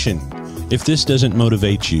motivation. If this doesn't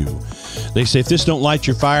motivate you, they say if this don't light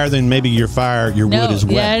your fire, then maybe your wood is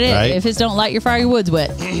wet. Yeah, it is. Right? If this don't light your fire, your wood's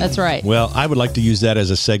wet. That's right. Well, I would like to use that as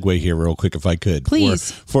a segue here real quick if I could.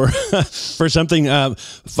 Please. For something,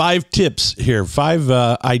 5 tips here, 5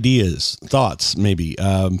 ideas, thoughts maybe,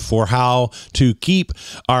 for how to keep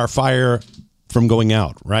our fire from going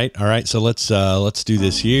out, right? All right, so let's do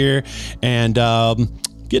this here and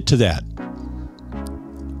get to that.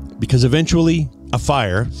 Because eventually a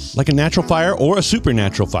fire, like a natural fire or a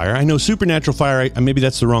supernatural fire. I know supernatural fire, maybe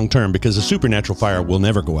that's the wrong term because a supernatural fire will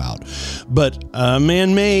never go out. But a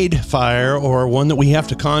man-made fire, or one that we have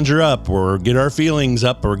to conjure up or get our feelings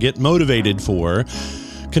up or get motivated for,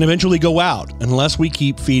 can eventually go out unless we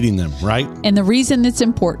keep feeding them, right? And the reason it's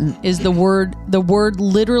important is the word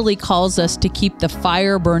literally calls us to keep the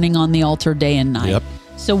fire burning on the altar day and night. Yep.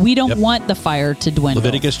 So we don't want the fire to dwindle.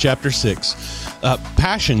 Leviticus chapter 6.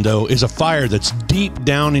 Passion, though, is a fire that's deep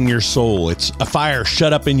down in your soul. It's a fire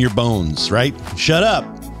shut up in your bones, right? Shut up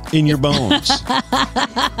in your bones.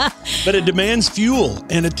 But it demands fuel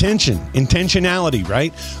and attention, intentionality,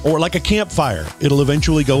 right? Or like a campfire, it'll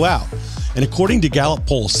eventually go out. And according to Gallup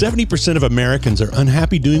poll, 70% of Americans are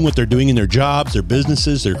unhappy doing what they're doing in their jobs, their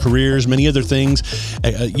businesses, their careers, many other things.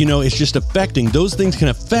 It's just affecting. Those things can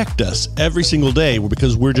affect us every single day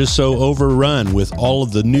because we're just so overrun with all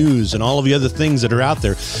of the news and all of the other things that are out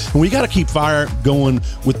there. And we got to keep fire going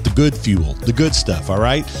with the good fuel, the good stuff. All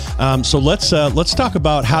right. So let's talk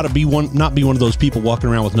about how to not be one of those people walking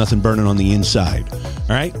around with nothing burning on the inside.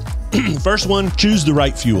 All right. First one, choose the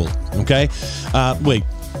right fuel. Okay.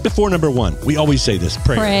 Before number one, we always say this,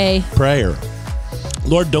 prayer.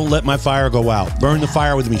 Lord, don't let my fire go out. Burn the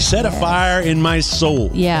fire with me. Set a fire in my soul.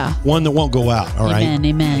 Yeah. One that won't go out. All right.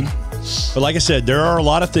 Amen. But like I said, there are a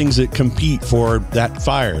lot of things that compete for that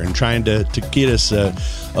fire and trying to get us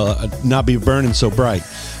not be burning so bright.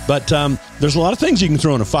 But there's a lot of things you can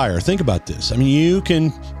throw in a fire. Think about this. I mean, you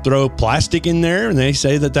can throw plastic in there, and they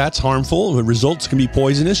say that that's harmful. The results can be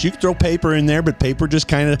poisonous. You can throw paper in there, but paper just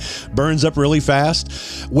kind of burns up really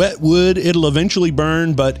fast. Wet wood, it'll eventually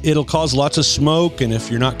burn, but it'll cause lots of smoke, and if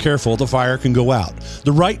you're not careful, the fire can go out.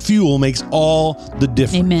 The right fuel makes all the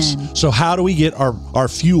difference. Amen. So how do we get our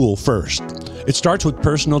fuel first? It starts with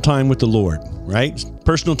personal time with the Lord, right?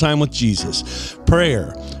 Personal time with Jesus.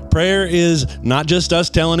 Prayer. Prayer is not just us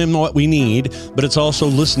telling him what we need, but it's also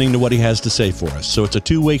listening to what he has to say for us. So it's a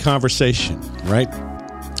two-way conversation, right?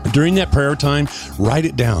 During that prayer time, write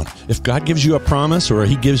it down. If God gives you a promise or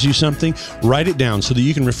he gives you something, write it down so that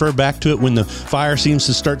you can refer back to it when the fire seems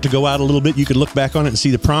to start to go out a little bit. You can look back on it and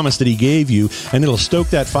see the promise that he gave you, and it'll stoke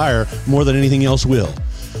that fire more than anything else will.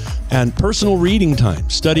 And personal reading time,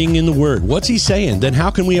 studying in the Word. What's he saying? Then how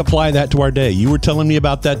can we apply that to our day? You were telling me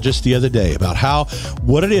about that just the other day, about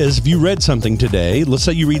what it is. If you read something today, let's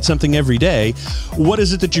say you read something every day, what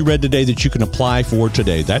is it that you read today that you can apply for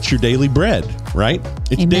today? That's your daily bread, right?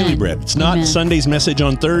 It's daily bread. It's not Sunday's message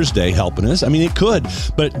on Thursday helping us. I mean, it could,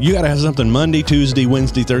 but you got to have something Monday, Tuesday,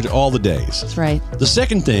 Wednesday, Thursday, all the days. That's right. The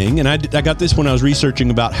second thing, and I got this when I was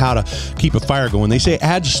researching about how to keep a fire going, they say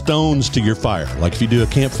add stones to your fire. Like if you do a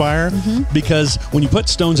campfire, because when you put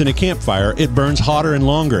stones in a campfire, it burns hotter and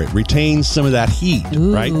longer. It retains some of that heat,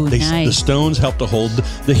 right? Nice. The stones help to hold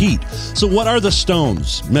the heat. So what are the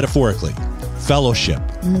stones, metaphorically? Fellowship.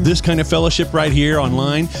 This kind of fellowship right here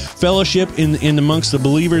online, fellowship in amongst the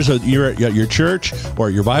believers at your church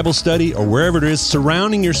or your Bible study or wherever it is,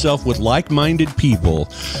 surrounding yourself with like-minded people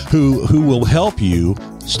who will help you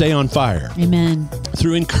stay on fire. Amen.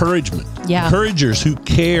 Through encouragement. Yeah. Encouragers who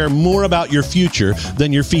care more about your future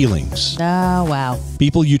than your feelings. Oh, wow.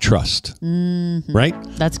 People you trust. Right?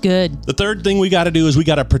 That's good. The third thing we got to do is we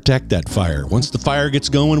got to protect that fire. Once the fire gets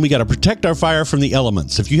going, we got to protect our fire from the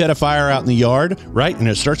elements. If you had a fire out in the yard, right, and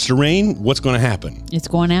it starts to rain, what's going to happen? It's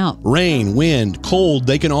going out. Rain, wind, cold,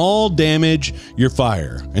 they can all damage your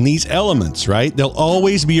fire. And these elements, right, they'll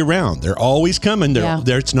always be around. They're always coming.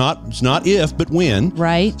 It's not if, but when.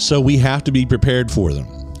 Right. So we have to be prepared for them.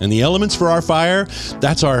 And the elements for our fire,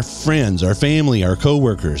 that's our friends, our family, our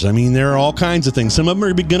coworkers. I mean, there are all kinds of things. Some of them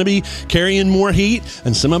are going to be carrying more heat,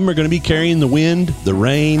 and some of them are going to be carrying the wind, the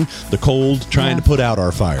rain, the cold, trying to put out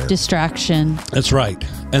our fire. Distraction. That's right.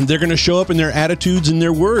 And they're going to show up in their attitudes and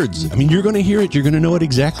their words. I mean, you're going to hear it. You're going to know it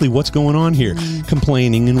exactly what's going on here.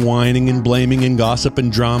 Complaining and whining and blaming and gossip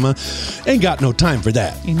and drama. Ain't got no time for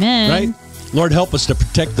that. Amen. Right? Lord, help us to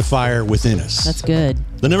protect the fire within us. That's good.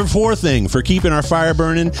 The number 4 thing for keeping our fire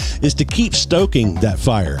burning is to keep stoking that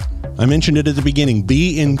fire. I mentioned it at the beginning.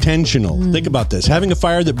 Be intentional. Think about this. Having a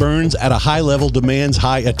fire that burns at a high level demands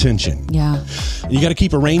high attention. Yeah. You got to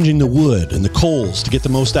keep arranging the wood and the coals to get the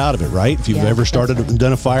most out of it, right? If you've ever started and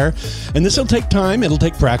done a fire. And this will take time. It'll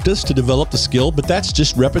take practice to develop the skill, but that's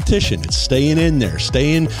just repetition. It's staying in there,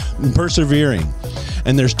 staying and persevering.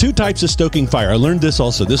 And there's 2 types of stoking fire. I learned this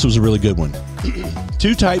also. This was a really good one.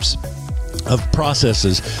 2 types of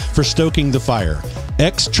processes for stoking the fire: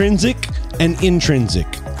 extrinsic and intrinsic.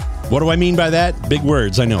 What do I mean by that? Big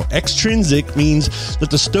words, I know. Extrinsic means that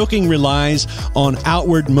the stoking relies on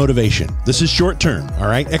outward motivation. This is short term, all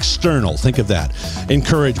right? External, think of that.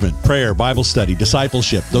 Encouragement, prayer, Bible study,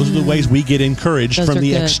 discipleship. Those are the ways we get encouraged from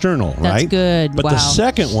the external, right? That's good. But the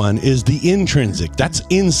second one is the intrinsic. That's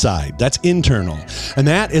inside. That's internal. And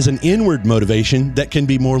that is an inward motivation that can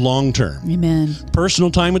be more long term. Amen. Personal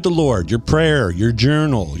time with the Lord, your prayer, your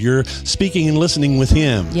journal, your speaking and listening with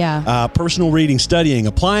Him. Yeah. Personal reading, studying,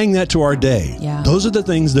 applying that that to our day. Yeah. Those are the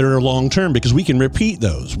things that are long-term because we can repeat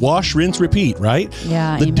those. Wash, rinse, repeat, right?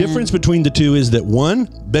 Yeah, The amen. difference between the two is that one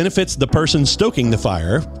benefits the person stoking the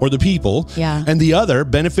fire or the people, Yeah. and the other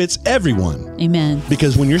benefits everyone. Amen.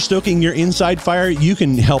 Because when you're stoking your inside fire, you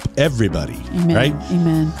can help everybody, Amen. right?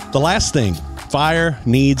 Amen. The last thing, fire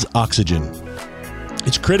needs oxygen.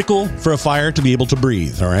 It's critical for a fire to be able to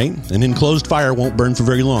breathe, all right? An enclosed fire won't burn for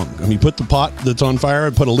very long. I mean, you put the pot that's on fire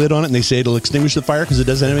and put a lid on it, and they say it'll extinguish the fire because it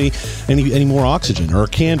doesn't have any more oxygen. Or a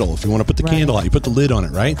candle, if you want to put the Right. candle out, you put the lid on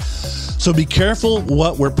it, right? So be careful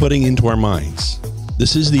what we're putting into our minds.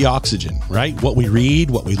 This is the oxygen, right? What we read,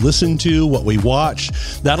 what we listen to, what we watch,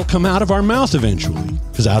 that'll come out of our mouth eventually.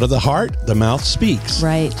 Because out of the heart, the mouth speaks.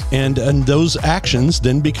 Right. And those actions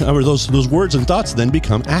then become, or those words and thoughts then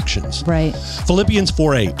become actions. Right. Philippians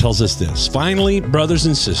 4:8 tells us this. Finally, brothers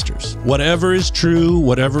and sisters, whatever is true,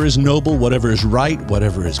 whatever is noble, whatever is right,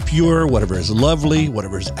 whatever is pure, whatever is lovely,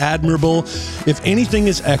 whatever is admirable, if anything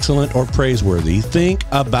is excellent or praiseworthy, think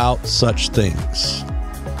about such things.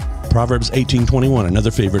 Proverbs 18:21,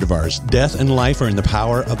 another favorite of ours. Death and life are in the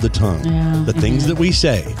power of the tongue. Yeah, the things that we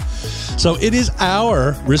say. So it is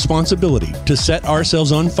our responsibility to set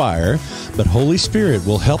ourselves on fire, but Holy Spirit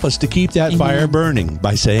will help us to keep that fire burning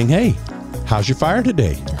by saying, hey, how's your fire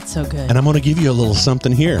today? That's so good. And I'm going to give you a little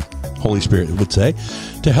something here, Holy Spirit would say,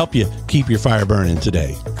 to help you keep your fire burning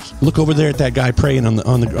today. Look over there at that guy praying on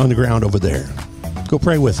the ground over there. Go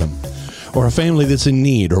pray with him. Or a family that's in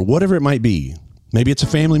need, or whatever it might be. Maybe it's a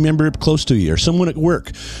family member close to you or someone at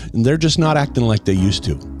work, and they're just not acting like they used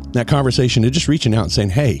to. That conversation is just reaching out and saying,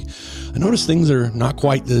 hey, I notice things are not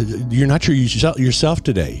quite, you're not yourself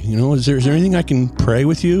today. You know, is there anything I can pray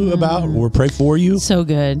with you about or pray for you? So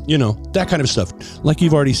good. You know, that kind of stuff. Like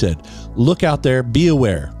you've already said, look out there, be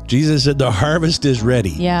aware. Jesus said the harvest is ready.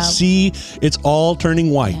 Yeah. See, it's all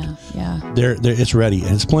turning white. Yeah. There, it's ready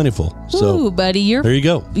and it's plentiful. So Ooh, buddy, there you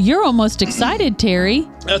go. you're almost excited, Terry.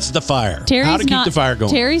 That's the fire. Terry's How to keep the fire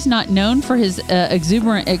going. Terry's not known for his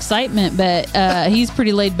exuberant excitement, but he's a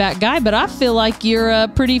pretty laid back guy. But I feel like you're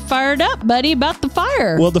pretty fired up, buddy, about the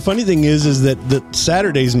fire. Well, the funny thing is that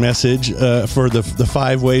Saturday's message for the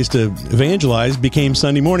 5 ways to evangelize became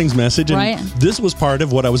Sunday morning's message, and Right. this was part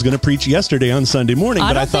of what I was going to preach yesterday on Sunday morning. I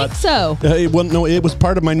But don't I thought think so. Well, no, it was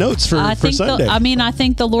part of my notes for Sunday. I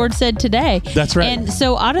think the Lord said today. That's right. And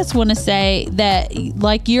so I just want to say that,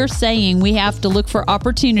 like you're saying, we have to look for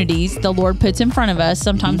opportunities the Lord puts in front of us.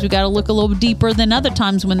 Sometimes we got to look a little deeper than other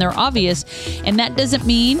times when they're obvious. And that doesn't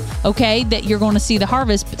mean, okay, that you're going to see the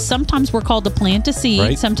harvest. But sometimes we're called to plant a seed.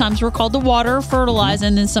 Right. Sometimes we're called to water, fertilize,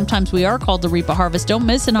 and then sometimes we are called to reap a harvest. Don't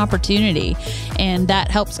miss an opportunity. And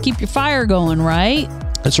that helps keep your fire going, right?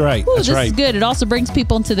 That's right. Ooh, That's this right. is good. It also brings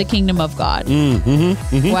people into the kingdom of God.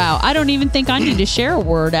 Wow. I don't even think I need to share a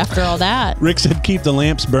word after all that. Rick said, keep the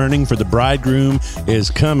lamps burning for the bridegroom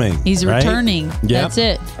is coming. He's right? returning. Yep. That's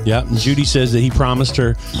it. Yeah. And Judy says that he promised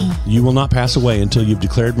her, you will not pass away until you've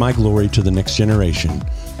declared my glory to the next generation.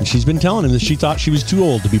 And she's been telling him that she thought she was too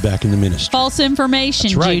old to be back in the ministry. False information,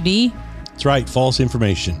 That's right. Judy. That's right. False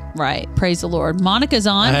information. Right. Praise the Lord. Monica's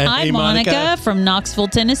on. Hey, Hi, Monica. Monica from Knoxville,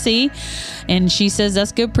 Tennessee. And she says,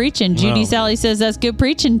 that's good preaching. Judy Wow. Sally says, that's good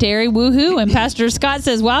preaching, Terry. Woohoo. And Pastor Scott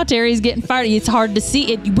says, wow, Terry's getting fired. It's hard to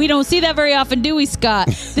see it. We don't see that very often, do we, Scott?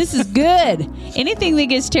 This is good. Anything that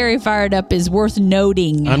gets Terry fired up is worth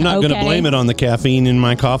noting. I'm not going to okay? blame it on the caffeine in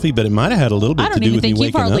my coffee, but it might have had a little bit I to don't do even with me think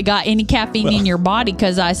you've waking hardly up. got any caffeine in your body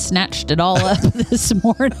because I snatched it all up this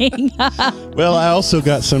morning. Well, I also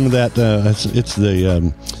got some of that. It's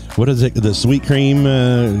the what is it? The sweet cream.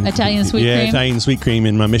 Italian sweet yeah, cream? Italian sweet cream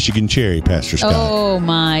in my Michigan cherry, Pastor Scott. Oh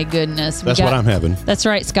my goodness. That's what I'm having. That's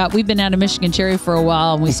right, Scott. We've been out of Michigan cherry for a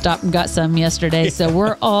while and we stopped and got some yesterday. So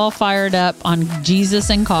we're all fired up on Jesus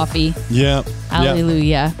and coffee. Yeah.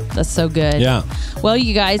 Hallelujah. That's so good. Yeah. Well,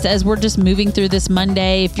 you guys, as we're just moving through this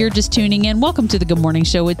Monday, if you're just tuning in, welcome to the Good Morning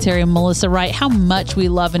Show with Terry and Melissa Wright. How much we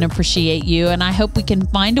love and appreciate you. And I hope we can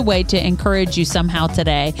find a way to encourage you somehow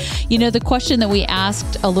today. You know, the question that we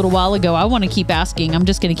asked a little while ago, I want to keep asking. I'm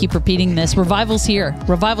just going to keep repeating this. Revival's here.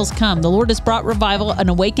 Revival's come. The Lord has brought revival. An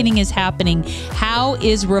awakening is happening. How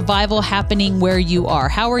is revival happening where you are?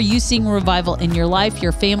 How are you seeing revival in your life,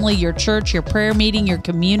 your family, your church, your prayer meeting, your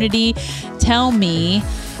community? Tell me,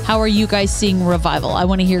 how are you guys seeing revival? I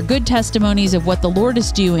want to hear good testimonies of what the Lord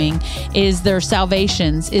is doing. Is there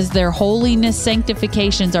salvations? Is there holiness,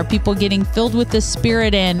 sanctifications? Are people getting filled with the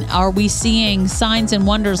Spirit? And are we seeing signs and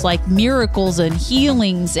wonders like miracles and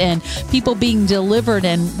healings and people being delivered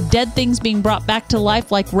and dead things being brought back to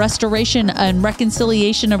life, like restoration and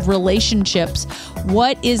reconciliation of relationships?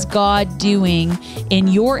 What is God doing in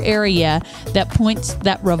your area that points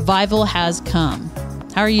that revival has come?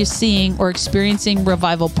 How are you seeing or experiencing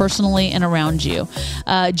revival personally and around you?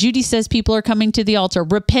 Judy says people are coming to the altar.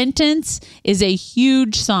 Repentance is a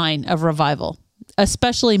huge sign of revival,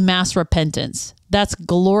 especially mass repentance. That's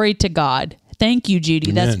glory to God. Thank you,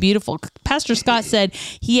 Judy. Amen. That's beautiful. Pastor Scott said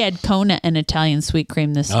he had Kona and Italian sweet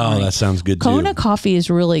cream this morning. Oh, that sounds good, too. Kona coffee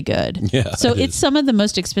is really good. Yeah, so it's some of the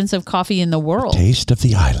most expensive coffee in the world. Taste of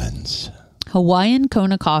the islands. Hawaiian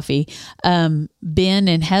Kona coffee. Ben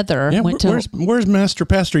and Heather went to. Where's Pastor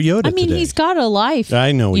Yoda I mean, today? he's got a life.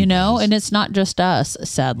 I know he does. and it's not just us,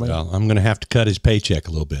 sadly. Well, I'm going to have to cut his paycheck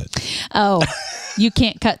a little bit. Oh, you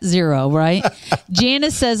can't cut zero, right?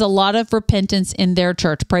 Janice says a lot of repentance in their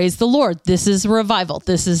church. Praise the Lord. This is revival.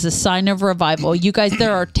 This is a sign of revival. You guys,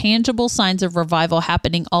 there are tangible signs of revival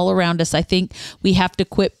happening all around us. I think we have to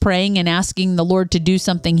quit praying and asking the Lord to do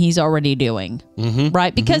something he's already doing,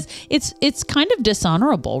 right? Because it's kind of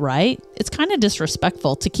dishonorable, right? It's kind of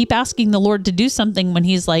disrespectful to keep asking the Lord to do something when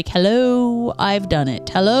he's like, hello, I've done it.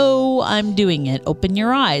 Hello, I'm doing it. Open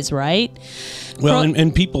your eyes, right? Well,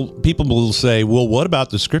 and people will say, well, what about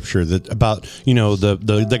the scripture about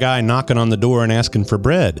the guy knocking on the door and asking for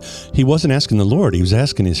bread? He wasn't asking the Lord; he was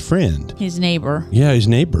asking his friend, his neighbor. Yeah, his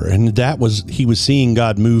neighbor, and he was seeing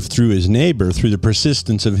God move through his neighbor through the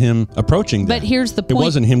persistence of him approaching. But here's the point: it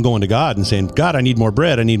wasn't him going to God and saying, "God, I need more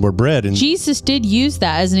bread. I need more bread." And Jesus did use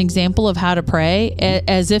that as an example of how to pray,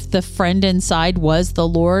 as if the friend inside was the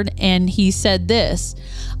Lord, and he said this: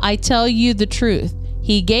 "I tell you the truth."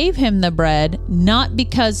 He gave him the bread not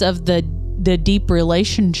because of the deep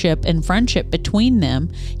relationship and friendship between them.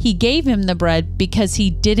 He gave him the bread because he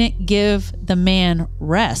didn't give the man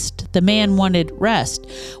rest. The man wanted rest.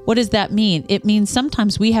 What does that mean? It means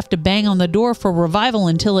sometimes we have to bang on the door for revival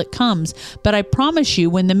until it comes. But I promise you,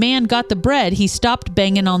 when the man got the bread, he stopped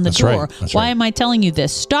banging on the door. That's Why right. am I telling you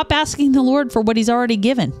this? Stop asking the Lord for what he's already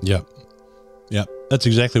given. Yep. That's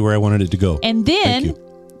exactly where I wanted it to go. And then,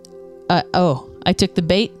 I took the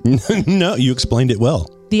bait. No, you explained it well.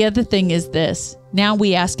 The other thing is this. Now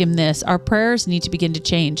we ask him this. Our prayers need to begin to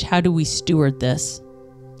change. How do we steward this?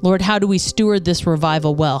 Lord, how do we steward this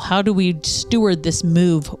revival well? How do we steward this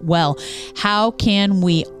move well? How can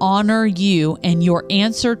we honor you and your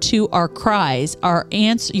answer to our cries,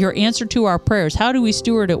 your answer to our prayers? How do we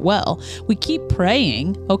steward it well? We keep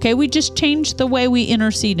praying, okay? We just change the way we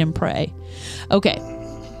intercede and pray. Okay.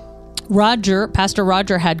 Pastor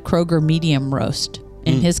Roger had Kroger medium roast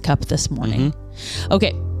in his cup this morning.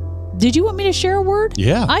 Okay. Did you want me to share a word?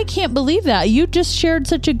 Yeah. I can't believe that. You just shared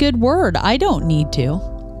such a good word. I don't need to.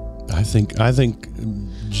 I think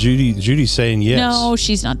Judy's saying yes. No,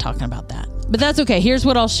 she's not talking about that. But that's okay. Here's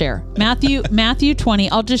what I'll share. Matthew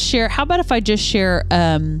 20. I'll just share. How about if I just share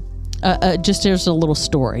just there's a little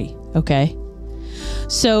story, okay?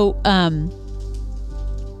 So,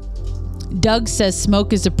 Doug says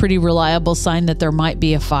smoke is a pretty reliable sign that there might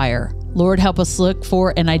be a fire. Lord, help us look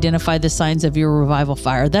for and identify the signs of your revival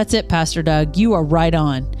fire. That's it, Pastor Doug. You are right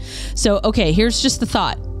on. So, okay, here's just the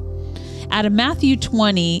thought. Out of Matthew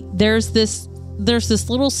 20, there's this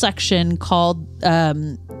little section called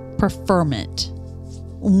preferment.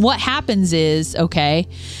 What happens is, okay,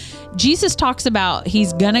 Jesus talks about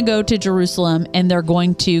he's going to go to Jerusalem and they're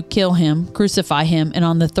going to kill him, crucify him, and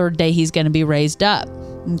on the third day he's going to be raised up.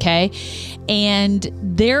 Okay. And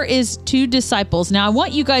there is 2 disciples. Now I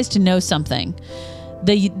want you guys to know something.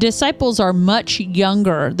 The disciples are much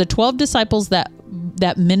younger. The 12 disciples that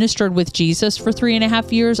ministered with Jesus for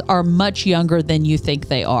 3.5 years are much younger than you think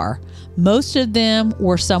they are. Most of them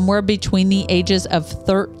were somewhere between the ages of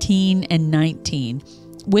 13 and 19,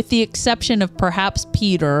 with the exception of perhaps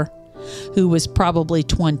Peter, who was probably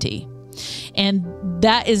 20. And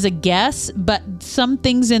that is a guess, but some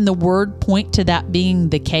things in the word point to that being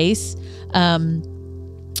the case.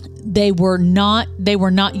 They were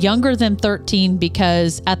not younger than 13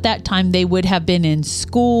 because at that time they would have been in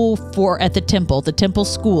school at the temple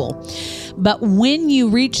school. But when you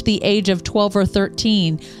reach the age of 12 or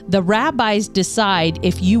 13, the rabbis decide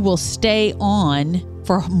if you will stay on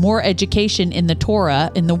for more education in the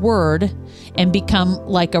Torah, in the word, and become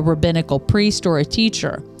like a rabbinical priest or a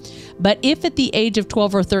teacher. But if at the age of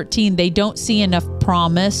 12 or 13, they don't see enough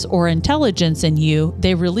promise or intelligence in you,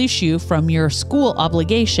 they release you from your school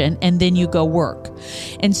obligation and then you go work.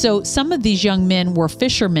 And so some of these young men were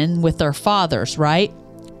fishermen with their fathers, right?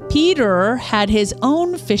 Peter had his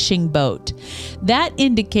own fishing boat. That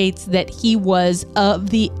indicates that he was of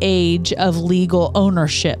the age of legal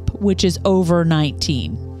ownership, which is over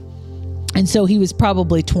 19. And so he was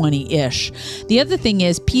probably 20-ish. The other thing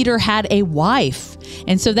is Peter had a wife.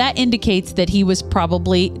 And so that indicates that he was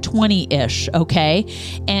probably 20-ish, okay?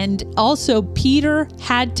 And also Peter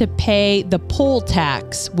had to pay the poll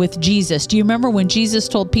tax with Jesus. Do you remember when Jesus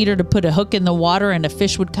told Peter to put a hook in the water and a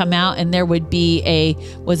fish would come out and there would be a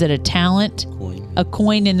talent? A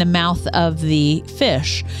coin in the mouth of the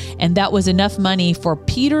fish. And that was enough money for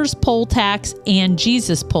Peter's poll tax and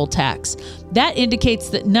Jesus' poll tax. That indicates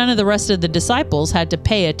that none of the rest of the disciples had to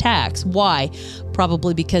pay a tax. Why?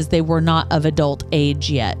 Probably because they were not of adult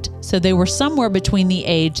age yet. So they were somewhere between the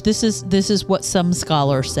age. This is what some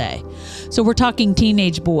scholars say. So we're talking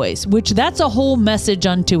teenage boys, which that's a whole message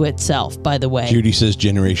unto itself, by the way. Judy says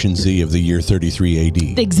Generation Z of the year 33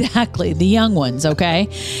 AD. Exactly. The young ones. Okay.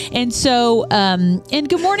 And so, and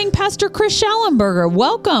good morning, Pastor Chris Schallenberger.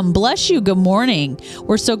 Welcome. Bless you. Good morning.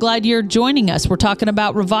 We're so glad you're joining us. We're talking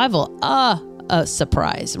about revival. A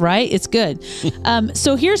surprise, right? It's good.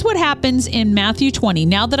 So here's what happens in Matthew 20.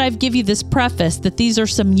 Now that I've given you this preface that these are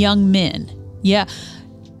some young men. Yeah.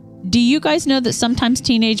 Do you guys know that sometimes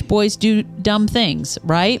teenage boys do dumb things,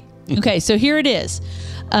 right? Okay, so here it is.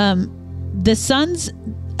 The sons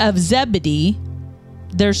of Zebedee,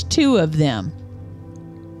 there's two of them.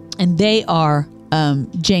 And they are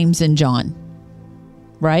James and John,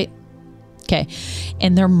 right? Okay.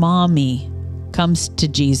 And their mommy comes to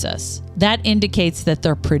Jesus. That indicates that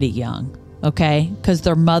they're pretty young, okay? Because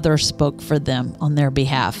their mother spoke for them on their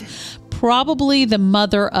behalf. Probably the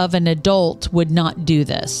mother of an adult would not do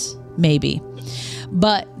this, maybe.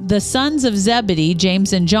 But the sons of Zebedee,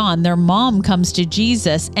 James and John, their mom comes to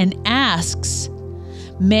Jesus and asks,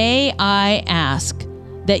 "May I ask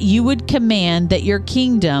that you would command that your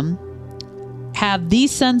kingdom have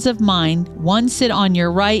these sons of mine, one sit on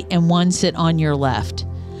your right and one sit on your left?"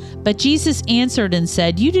 But Jesus answered and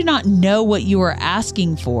said, "You do not know what you are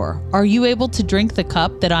asking for. Are you able to drink the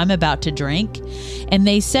cup that I'm about to drink?" And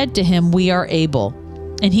they said to him, "We are able."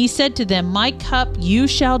 And he said to them, "My cup you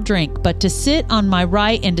shall drink, but to sit on my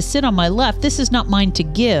right and to sit on my left, this is not mine to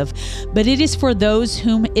give, but it is for those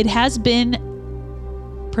whom it has been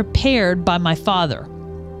prepared by my Father."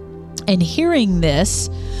 And hearing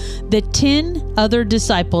this, the 10 other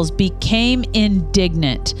disciples became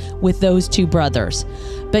indignant with those two brothers.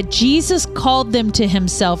 But Jesus called them to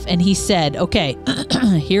himself and he said, okay,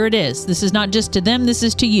 here it is. This is not just to them, this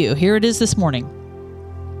is to you. Here it is this morning.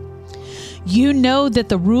 You know that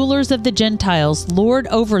the rulers of the Gentiles lord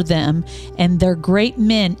over them, and their great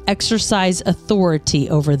men exercise authority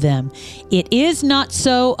over them. It is not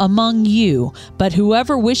so among you, but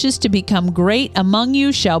whoever wishes to become great among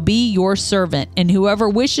you shall be your servant, and whoever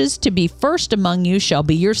wishes to be first among you shall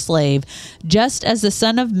be your slave, just as the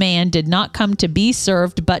Son of Man did not come to be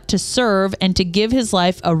served, but to serve and to give his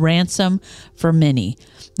life a ransom for many.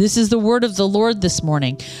 This is the word of the Lord this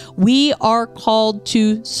morning. We are called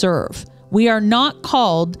to serve. We are not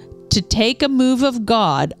called to take a move of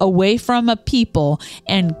God away from a people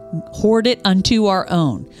and hoard it unto our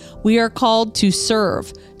own. We are called to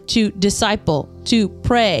serve, to disciple, to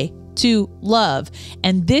pray, to love.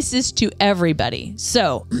 And this is to everybody.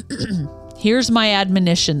 So here's my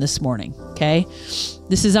admonition this morning, okay?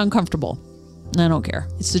 This is uncomfortable. I don't care.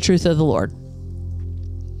 It's the truth of the Lord.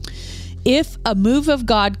 If a move of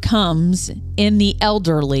God comes in the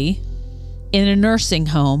elderly, in a nursing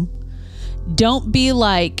home, don't be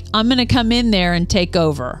like, I'm going to come in there and take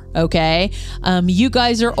over, okay? You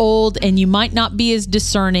guys are old and you might not be as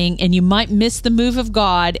discerning and you might miss the move of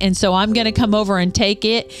God, and so I'm going to come over and take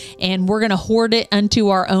it, and we're going to hoard it unto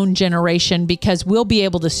our own generation because we'll be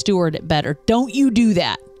able to steward it better. Don't you do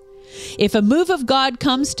that. If a move of God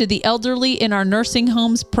comes to the elderly in our nursing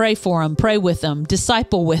homes, pray for them, pray with them,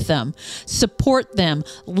 disciple with them, support them,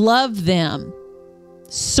 love them,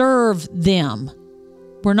 serve them.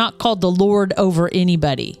 We're not called the Lord over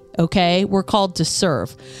anybody, okay? We're called to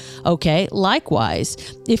serve, okay? Likewise,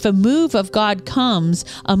 if a move of God comes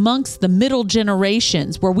amongst the middle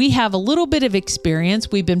generations where we have a little bit of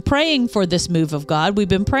experience, we've been praying for this move of God, we've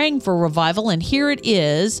been praying for revival, and here it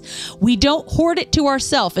is. We don't hoard it to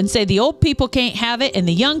ourselves and say the old people can't have it and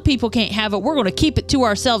the young people can't have it. We're going to keep it to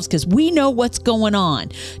ourselves because we know what's going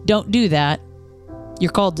on. Don't do that.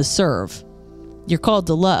 You're called to serve. You're called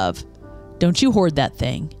to love. Don't you hoard that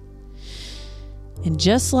thing. And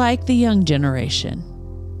just like the young generation,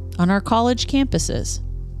 on our college campuses,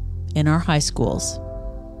 in our high schools,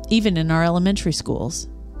 even in our elementary schools,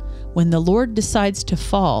 when the Lord decides to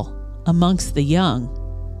fall amongst the young,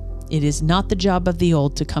 it is not the job of the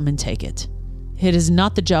old to come and take it. It is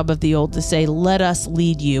not the job of the old to say, let us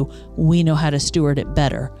lead you. We know how to steward it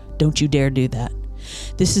better. Don't you dare do that.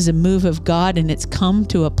 This is a move of God, and it's come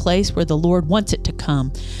to a place where the Lord wants it to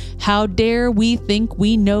come. How dare we think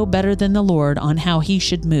we know better than the Lord on how he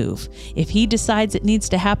should move? If he decides it needs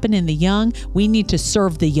to happen in the young, we need to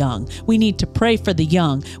serve the young. We need to pray for the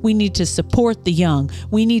young. We need to support the young.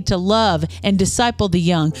 We need to love and disciple the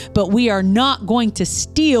young. But we are not going to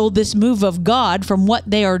steal this move of God from what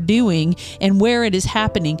they are doing and where it is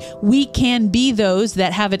happening. We can be those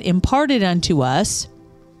that have it imparted unto us.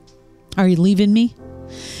 Are you leaving me?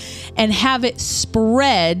 And have it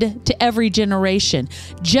spread to every generation.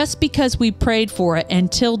 Just because we prayed for it and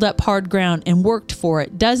tilled up hard ground and worked for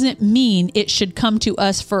it doesn't mean it should come to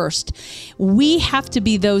us first. We have to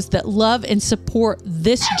be those that love and support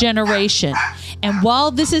this generation. And while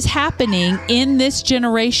this is happening in this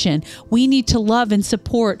generation, we need to love and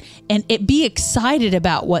support and be excited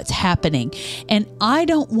about what's happening. And I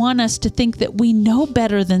don't want us to think that we know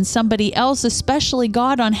better than somebody else, especially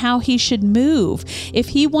God, on how he should move. If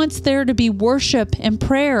he wants there to be worship and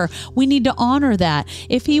prayer, we need to honor that.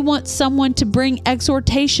 If he wants someone to bring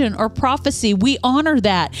exhortation or prophecy, we honor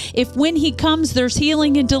that. If when he comes there's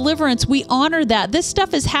healing and deliverance, we honor that. This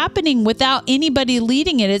stuff is happening without anybody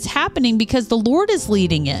leading it. It's happening because the Lord is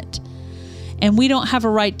leading it. And we don't have a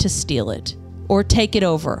right to steal it or take it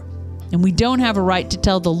over. And we don't have a right to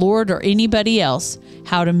tell the Lord or anybody else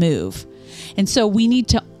how to move. And so we need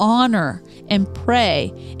to honor and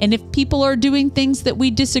pray. And if people are doing things that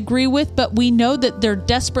we disagree with, but we know that they're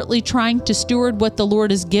desperately trying to steward what the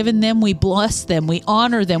Lord has given them, we bless them, we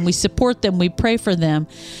honor them, we support them, we pray for them,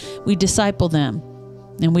 we disciple them,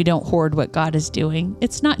 and we don't hoard what God is doing.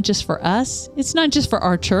 It's not just for us. It's not just for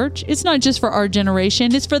our church. It's not just for our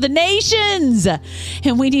generation. It's for the nations.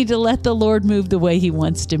 And we need to let the Lord move the way he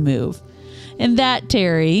wants to move. And that,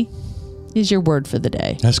 Terry, is your word for the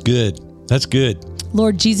day. That's good. That's good.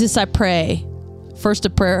 Lord Jesus, I pray first a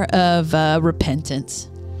prayer of repentance.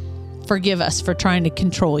 Forgive us for trying to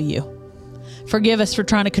control you. Forgive us for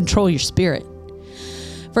trying to control your spirit.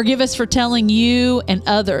 Forgive us for telling you and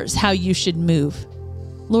others how you should move.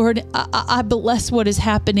 Lord, I bless what is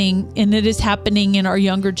happening, and it is happening in our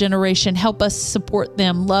younger generation. Help us support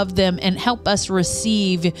them, love them, and help us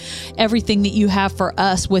receive everything that you have for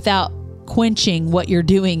us without quenching what you're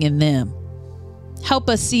doing in them. Help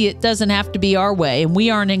us see it doesn't have to be our way, and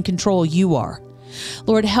we aren't in control, you are.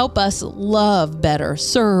 Lord, help us love better,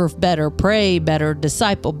 serve better, pray better,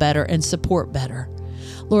 disciple better, and support better.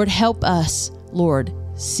 Lord, help us, Lord,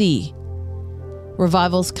 see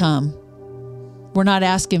revivals come. We're not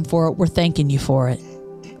asking for it, we're thanking you for it.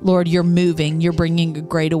 Lord, you're moving. You're bringing a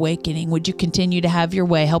great awakening. Would you continue to have your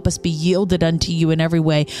way? Help us be yielded unto you in every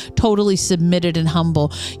way, totally submitted and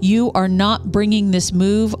humble. You are not bringing this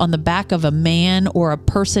move on the back of a man or a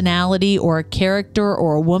personality or a character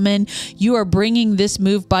or a woman. You are bringing this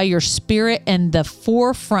move by your spirit, and the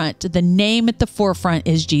forefront, the name at the forefront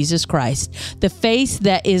is Jesus Christ. The face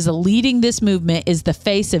that is leading this movement is the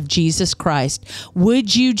face of Jesus Christ.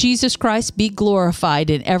 Would you, Jesus Christ, be glorified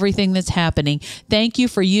in everything that's happening? Thank you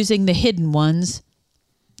for using the hidden ones.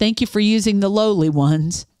 Thank you for using the lowly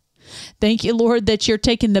ones. Thank you, Lord, that you're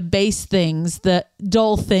taking the base things, the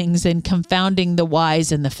dull things, and confounding the wise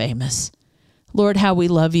and the famous. Lord, how we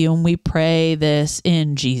love you, and we pray this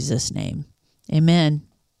in Jesus' name. Amen.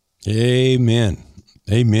 Amen.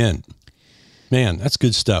 Amen. Man, that's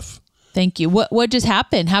good stuff. Thank you. What just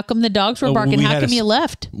happened? How come the dogs were barking? How come you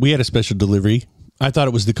left? We had a special delivery. I thought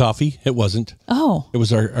it was the coffee. It wasn't. Oh. It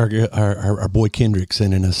was our boy Kendrick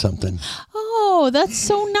sending us something. Oh, that's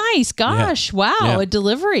so nice. Gosh. Yeah. Wow. Yeah. A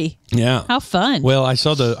delivery. Yeah. How fun. Well, I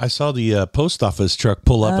saw the post office truck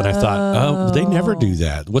pull up, and I thought, oh, they never do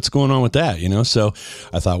that. What's going on with that? So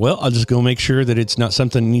I thought, well, I'll just go make sure that it's not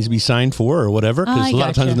something that needs to be signed for or whatever. Because a lot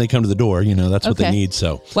of times when they come to the door, that's what they need.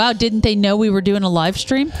 So. Wow. Didn't they know we were doing a live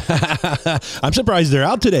stream? I'm surprised they're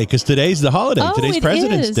out today, because today's the holiday. Oh, today's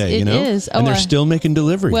President's Day, It is. And they're still making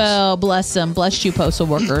deliveries. Well, bless them. Bless you, postal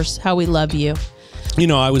workers. How we love you.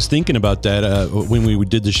 I was thinking about that when we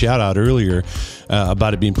did the shout out earlier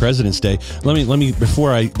about it being President's Day. Let me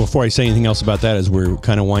before I say anything else about that, as we're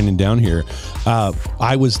kind of winding down here,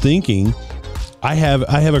 I was thinking I have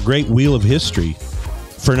a great wheel of history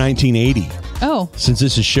for 1980. Oh, since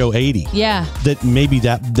this is show 80, yeah, that maybe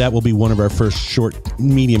that will be one of our first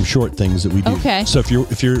medium short things that we do. Okay. So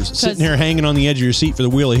if you're sitting here hanging on the edge of your seat for the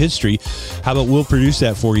wheel of history, how about we'll produce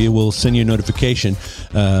that for you? We'll send you a notification,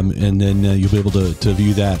 and then you'll be able to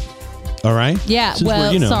view that. All right. Yeah.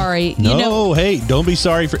 Since sorry. No. Hey, don't be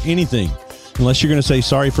sorry for anything. Unless you're going to say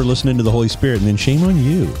sorry for listening to the Holy Spirit, and then shame on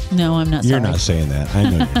you. No, I'm not. You're not saying that. I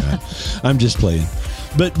know you're not. I'm just playing.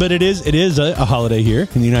 But it is a holiday here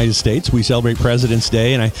in the United States. We celebrate President's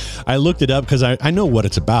Day, and I looked it up because I know what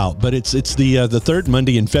it's about. But it's the third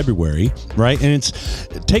Monday in February, right? And it's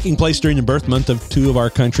taking place during the birth month of two of our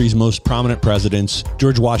country's most prominent presidents,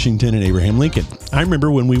 George Washington and Abraham Lincoln. I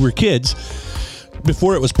remember when we were kids,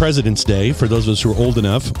 before it was President's Day, for those of us who are old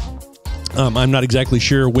enough. I'm not exactly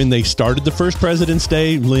sure when they started the first President's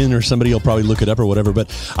Day. Lynn or somebody will probably look it up or whatever.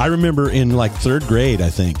 But I remember in like third grade, I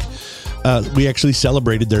think, we actually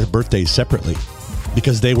celebrated their birthdays separately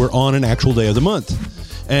because they were on an actual day of the month.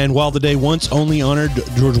 And while the day once only honored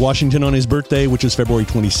George Washington on his birthday, which is February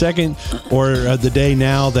 22nd, or the day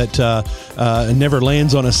now that never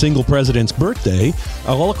lands on a single president's birthday,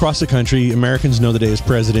 all across the country, Americans know the day is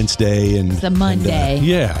President's Day. And it's a Monday.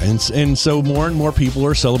 And so more and more people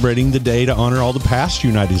are celebrating the day to honor all the past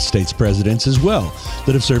United States presidents as well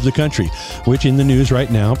that have served the country, which in the news right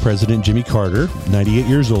now, President Jimmy Carter, 98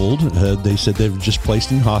 years old, they said they've just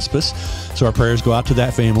placed in hospice. So our prayers go out to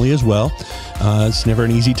that family as well. It's never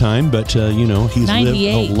an easy time, but, he's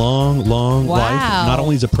 98. lived a long, long life. Not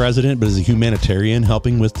only as a president, but as a humanitarian,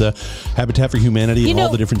 helping with the Habitat for Humanity and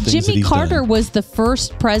all the different things that he's done. Jimmy Carter was the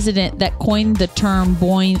first president that coined the term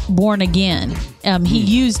born again.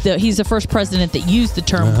 He's the first president that used the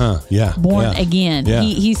term born again. Yeah.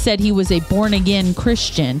 He said he was a born again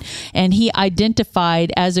Christian, and he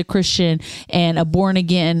identified as a Christian and a born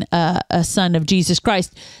again a son of Jesus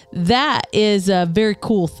Christ. That is a very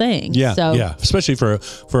cool thing. Yeah, especially for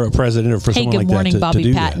a president or for someone like that. Good morning, Bobby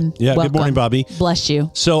do Patton. That. Yeah, welcome. Good morning, Bobby. Bless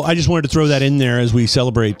you. So I just wanted to throw that in there as we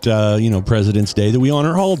celebrate, President's Day, that we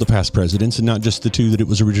honor all of the past presidents and not just the two that it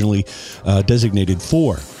was originally designated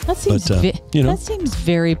for. That seems, that seems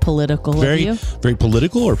very political of you. Very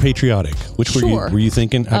political or patriotic? Which were you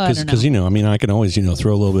thinking? Because I can always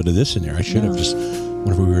throw a little bit of this in there. I should have just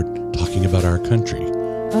whenever we were talking about our country.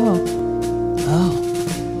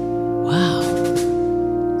 Wow.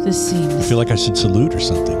 This seems... I feel like I should salute or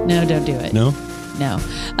something. No, don't do it. No? No.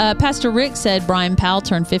 Pastor Rick said Brian Powell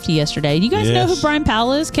turned 50 yesterday. Do you guys know who Brian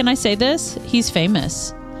Powell is? Can I say this? He's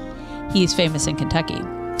famous. He's famous in Kentucky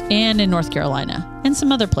and in North Carolina and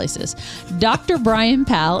some other places. Dr. Brian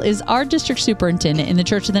Powell is our district superintendent in the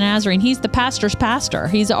Church of the Nazarene. He's the pastor's pastor.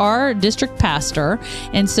 He's our district pastor.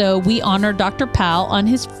 And so we honor Dr. Powell on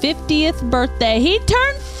his 50th birthday. He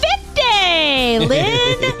turned 50!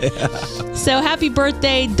 Lynn. So happy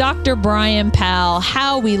birthday, Dr. Brian Powell.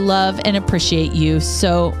 How we love and appreciate you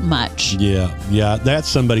so much. Yeah. That's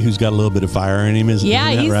somebody who's got a little bit of fire in him, isn't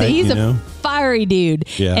that right? He's a fiery dude.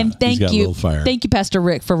 Yeah, and thank you, Pastor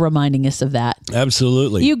Rick, for reminding us of that.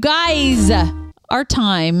 Absolutely. You guys, our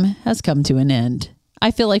time has come to an end.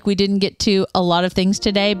 I feel like we didn't get to a lot of things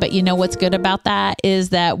today, but you know what's good about that is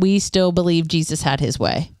that we still believe Jesus had his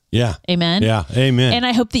way. Yeah. Amen. Yeah. Amen. And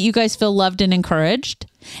I hope that you guys feel loved and encouraged.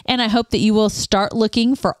 And I hope that you will start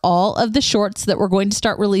looking for all of the shorts that we're going to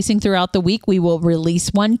start releasing throughout the week. We will release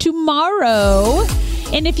one tomorrow.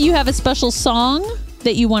 And if you have a special song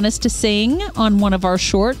that you want us to sing on one of our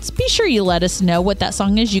shorts, be sure you let us know what that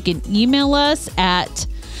song is. You can email us at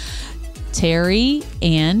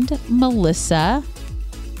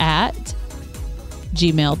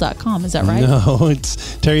terryandmelissa@gmail.com. Is that right? No,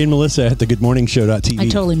 it's Terry and Melissa at thegoodmorningshow.tv. I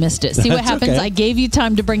totally missed it. See what happens? Okay. I gave you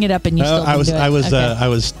time to bring it up and you still didn't do it. I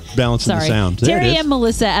was balancing the sound. Terry and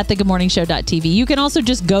Melissa at thegoodmorningshow.tv. You can also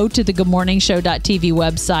just go to the goodmorningshow.tv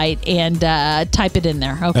website and type it in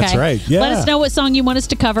there. Okay. That's right. Yeah. Let us know what song you want us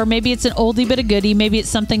to cover. Maybe it's an oldie but a goodie. Maybe it's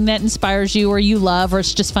something that inspires you or you love, or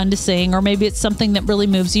it's just fun to sing, or maybe it's something that really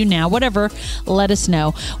moves you now. Whatever. Let us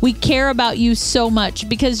know. We care about you so much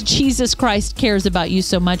because Jesus Christ cares about you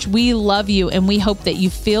so much. We love you, and we hope that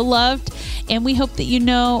you feel loved, and we hope that you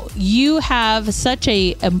know you have such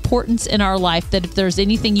a importance in our life that if there's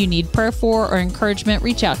anything you need prayer for or encouragement,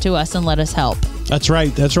 reach out to us and let us help. That's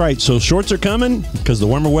right. So shorts are coming because the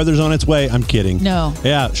warmer weather's on its way. I'm kidding. No.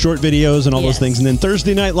 Yeah, short videos and all those things. And then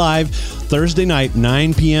Thursday night live, Thursday night,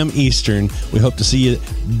 9 p.m. Eastern. We hope to see you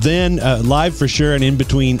then live for sure and in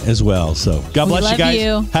between as well. So God bless you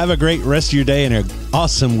guys. Have a great rest of your day and an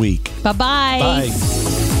awesome week. Bye-bye. Bye.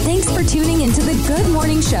 Thanks for tuning into the Good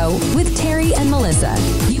Morning Show with Terry and Melissa.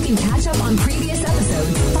 You can catch up on previous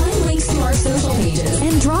episodes, find links to our social pages,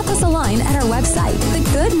 and drop us a line at our website,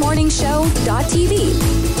 thegoodmorningshow.tv.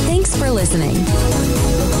 Thanks for listening.